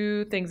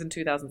 2 things in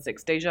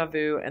 2006, Deja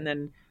Vu, and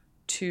then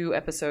 2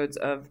 episodes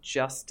of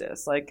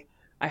Justice.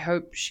 I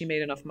hope she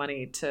made enough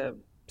money to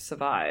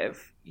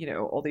survive,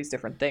 all these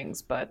different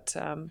things. But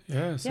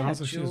sounds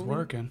like she was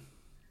working.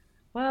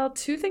 Well,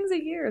 2 things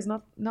a year is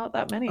not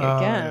that many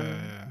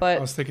again. But I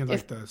was thinking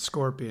like the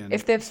scorpion.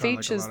 If they're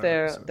features,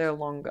 they're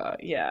longer.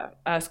 Yeah.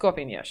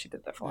 Scorpion, yeah, she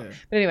did that for. Yeah.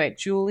 But anyway,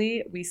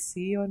 Julie, we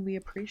see you and we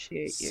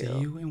appreciate you. See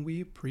you and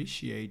we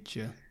appreciate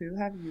you. Who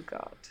have you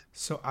got?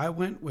 So I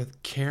went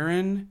with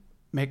Karen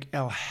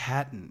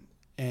McElhatton,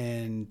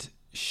 and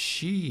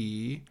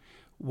she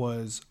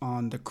was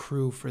on the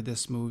crew for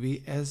this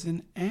movie as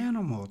an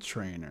animal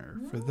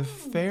trainer for the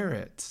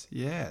ferrets.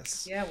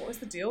 Yes. Yeah, what was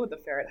the deal with the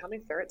ferret? How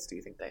many ferrets do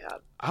you think they had?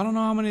 I don't know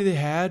how many they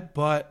had,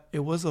 but it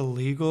was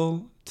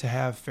illegal to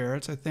have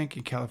ferrets, I think,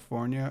 in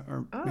California.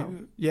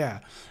 Maybe, yeah.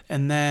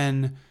 And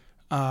then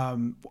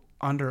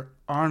under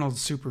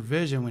Arnold's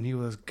supervision, when he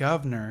was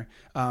governor,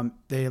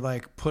 they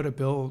like put a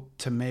bill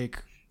to make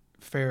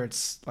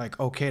ferrets like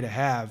okay to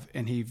have,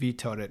 and he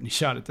vetoed it and he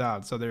shot it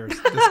down. So there's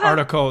this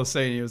article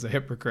saying he was a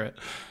hypocrite.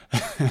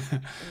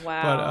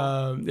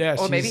 Wow. But yeah,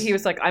 or maybe he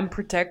was like, I'm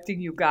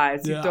protecting you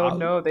guys. You don't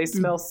know they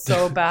smell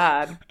so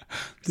bad.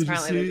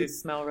 Apparently they do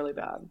smell really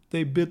bad.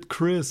 They bit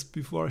Chris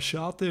before I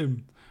shot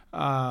him.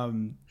 That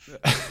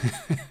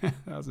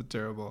was a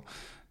terrible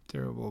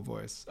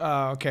voice.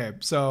 Okay,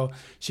 so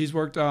she's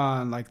worked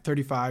on like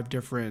 35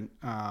 different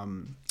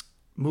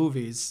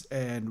movies,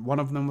 and one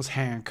of them was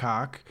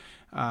Hancock.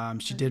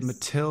 She did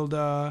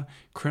Matilda,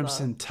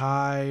 Crimson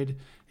Tide.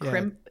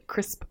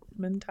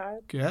 Crispin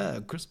Tide? Yeah,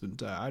 Crispin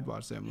Tide. I'd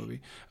watch that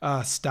movie.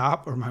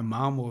 Stop or My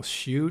Mom Will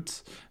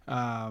Shoot.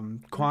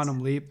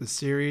 Quantum Leap, the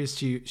series.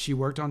 She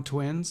worked on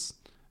Twins.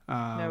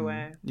 No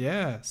way.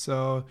 Yeah,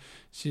 so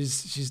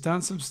she's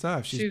done some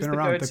stuff. She's been the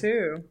around.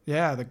 Go-to.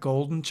 The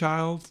Golden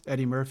Child,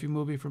 Eddie Murphy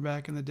movie from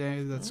back in the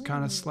day that's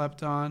kind of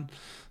slept on.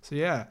 So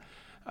yeah,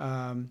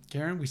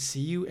 Karen, we see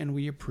you and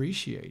we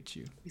appreciate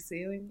you. We see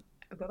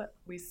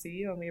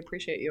you and we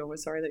appreciate you, and we're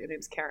sorry that your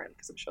name's Karen,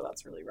 because I'm sure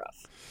that's really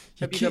rough.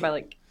 Hope you go by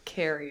like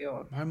Carrie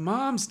or my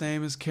mom's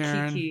name is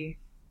Karen. Kiki.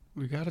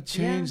 We got to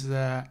change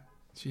that.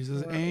 She's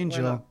an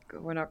angel.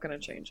 We're not going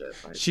to change it.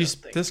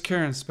 This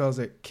Karen spells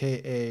it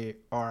Karin.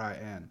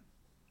 Oh,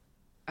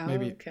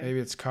 maybe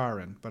it's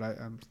Karen, but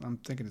I'm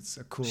thinking it's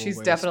a cool. She's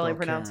way definitely to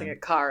spell pronouncing Karen.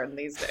 it Karen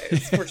these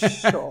days for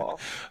sure.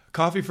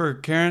 Coffee for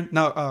Karen?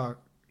 No,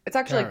 it's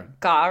actually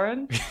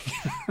Karen.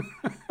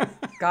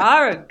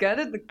 Karen, get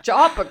in the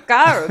chopper,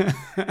 Karen.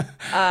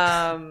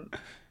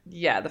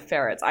 Yeah, the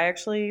ferrets. I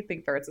actually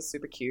think ferrets are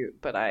super cute,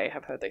 but I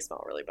have heard they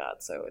smell really bad,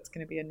 so it's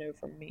going to be a no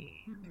from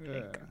me, I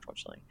think,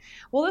 unfortunately.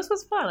 Well, this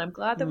was fun. I'm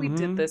glad that we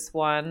did this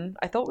one.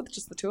 I thought with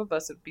just the two of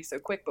us it would be so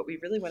quick, but we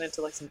really went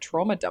into like some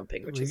trauma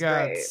dumping, which is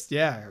great.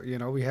 Yeah,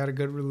 we had a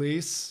good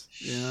release.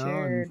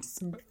 Shared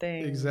some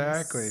things.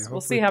 Exactly.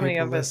 We'll see how many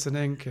of it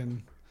listening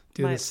can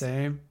do the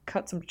same.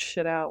 Cut some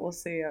shit out. We'll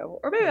see.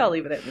 Or maybe I'll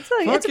leave it in.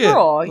 It's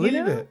raw.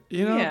 Leave it.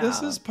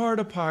 This is part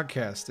of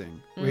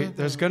podcasting.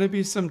 There's going to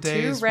be some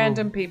days. Two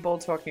random people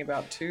talking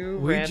about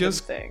random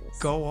things.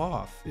 Go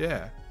off.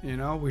 Yeah.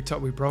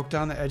 We broke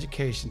down the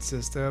education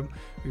system.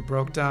 We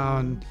broke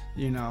down,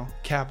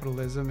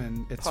 capitalism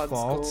and its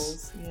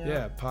faults.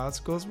 Pod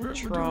schools. We're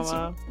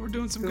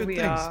doing some good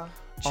things.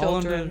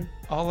 Children.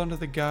 All under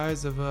the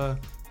guise of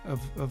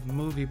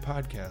movie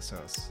podcast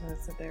hosts.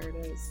 There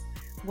it is.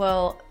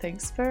 Well,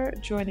 thanks for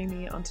joining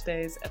me on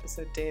today's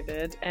episode,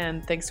 David,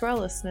 and thanks to our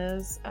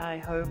listeners. I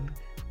hope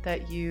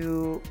that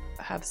you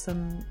have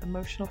some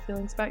emotional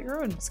feelings about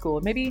your own school.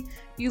 Maybe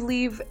you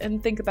leave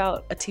and think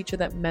about a teacher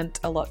that meant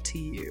a lot to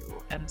you,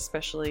 and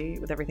especially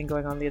with everything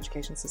going on in the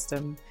education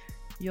system,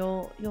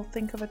 you'll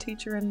think of a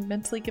teacher and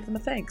mentally give them a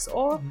thanks.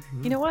 Or,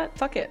 you know what?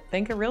 Fuck it.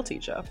 Thank a real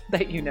teacher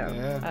that you know.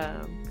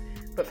 Yeah.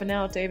 But for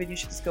now, David, you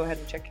should just go ahead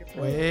and check your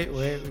fridge.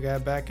 Wait, we gotta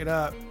back it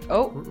up.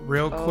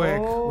 Real quick,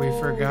 we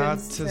forgot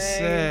to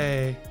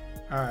say.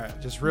 All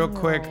right, just real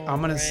quick,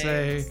 I'm gonna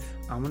say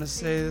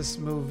this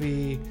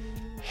movie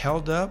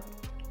held up,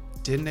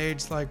 didn't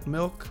age like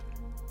milk.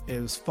 It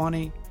was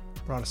funny,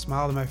 brought a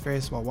smile to my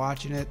face while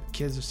watching it.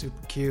 Kids are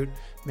super cute.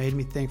 Made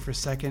me think for a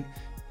second,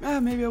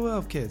 maybe I will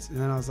have kids.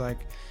 And then I was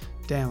like,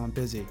 damn, I'm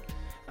busy.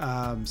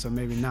 So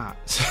maybe not.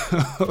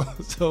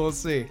 So we'll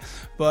see.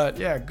 But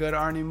yeah, good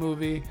Arnie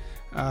movie.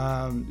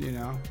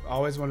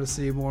 Always want to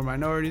see more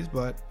minorities,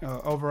 but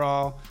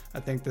overall, I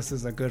think this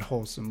is a good,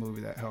 wholesome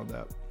movie that held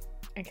up.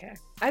 Okay.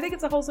 I think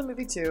it's a wholesome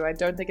movie too. I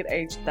don't think it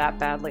aged that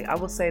badly. I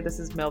will say this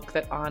is milk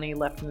that Arnie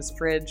left in his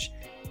fridge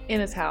in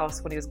his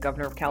house when he was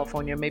governor of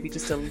California, maybe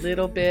just a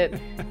little bit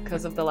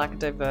because of the lack of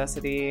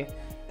diversity,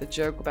 the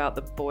joke about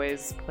the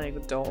boys playing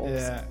with dolls,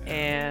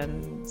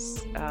 and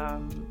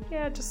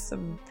just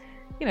some...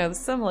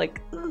 some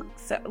like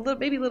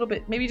maybe a little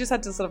bit. Maybe you just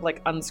had to sort of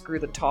like unscrew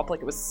the top,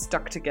 like it was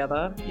stuck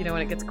together. When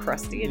it gets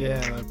crusty, and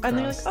then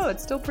you're like, oh,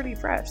 it's still pretty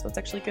fresh. That's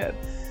actually good.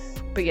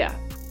 But yeah,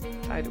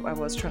 I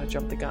was trying to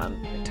jump the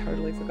gun. I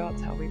totally forgot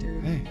how we do.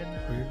 We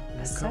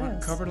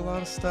covered a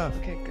lot of stuff.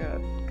 Okay,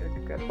 good.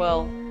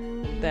 Well,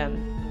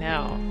 then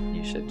now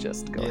you should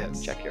just go ahead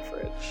and check your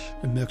fridge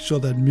and make sure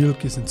that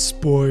milk isn't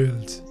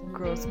spoiled.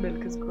 Gross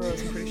milk is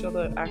gross. I'm pretty sure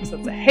the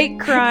accent's a hate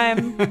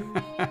crime.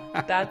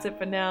 That's it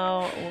for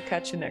now. We'll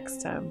catch you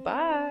next time.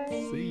 Bye.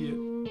 See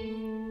you.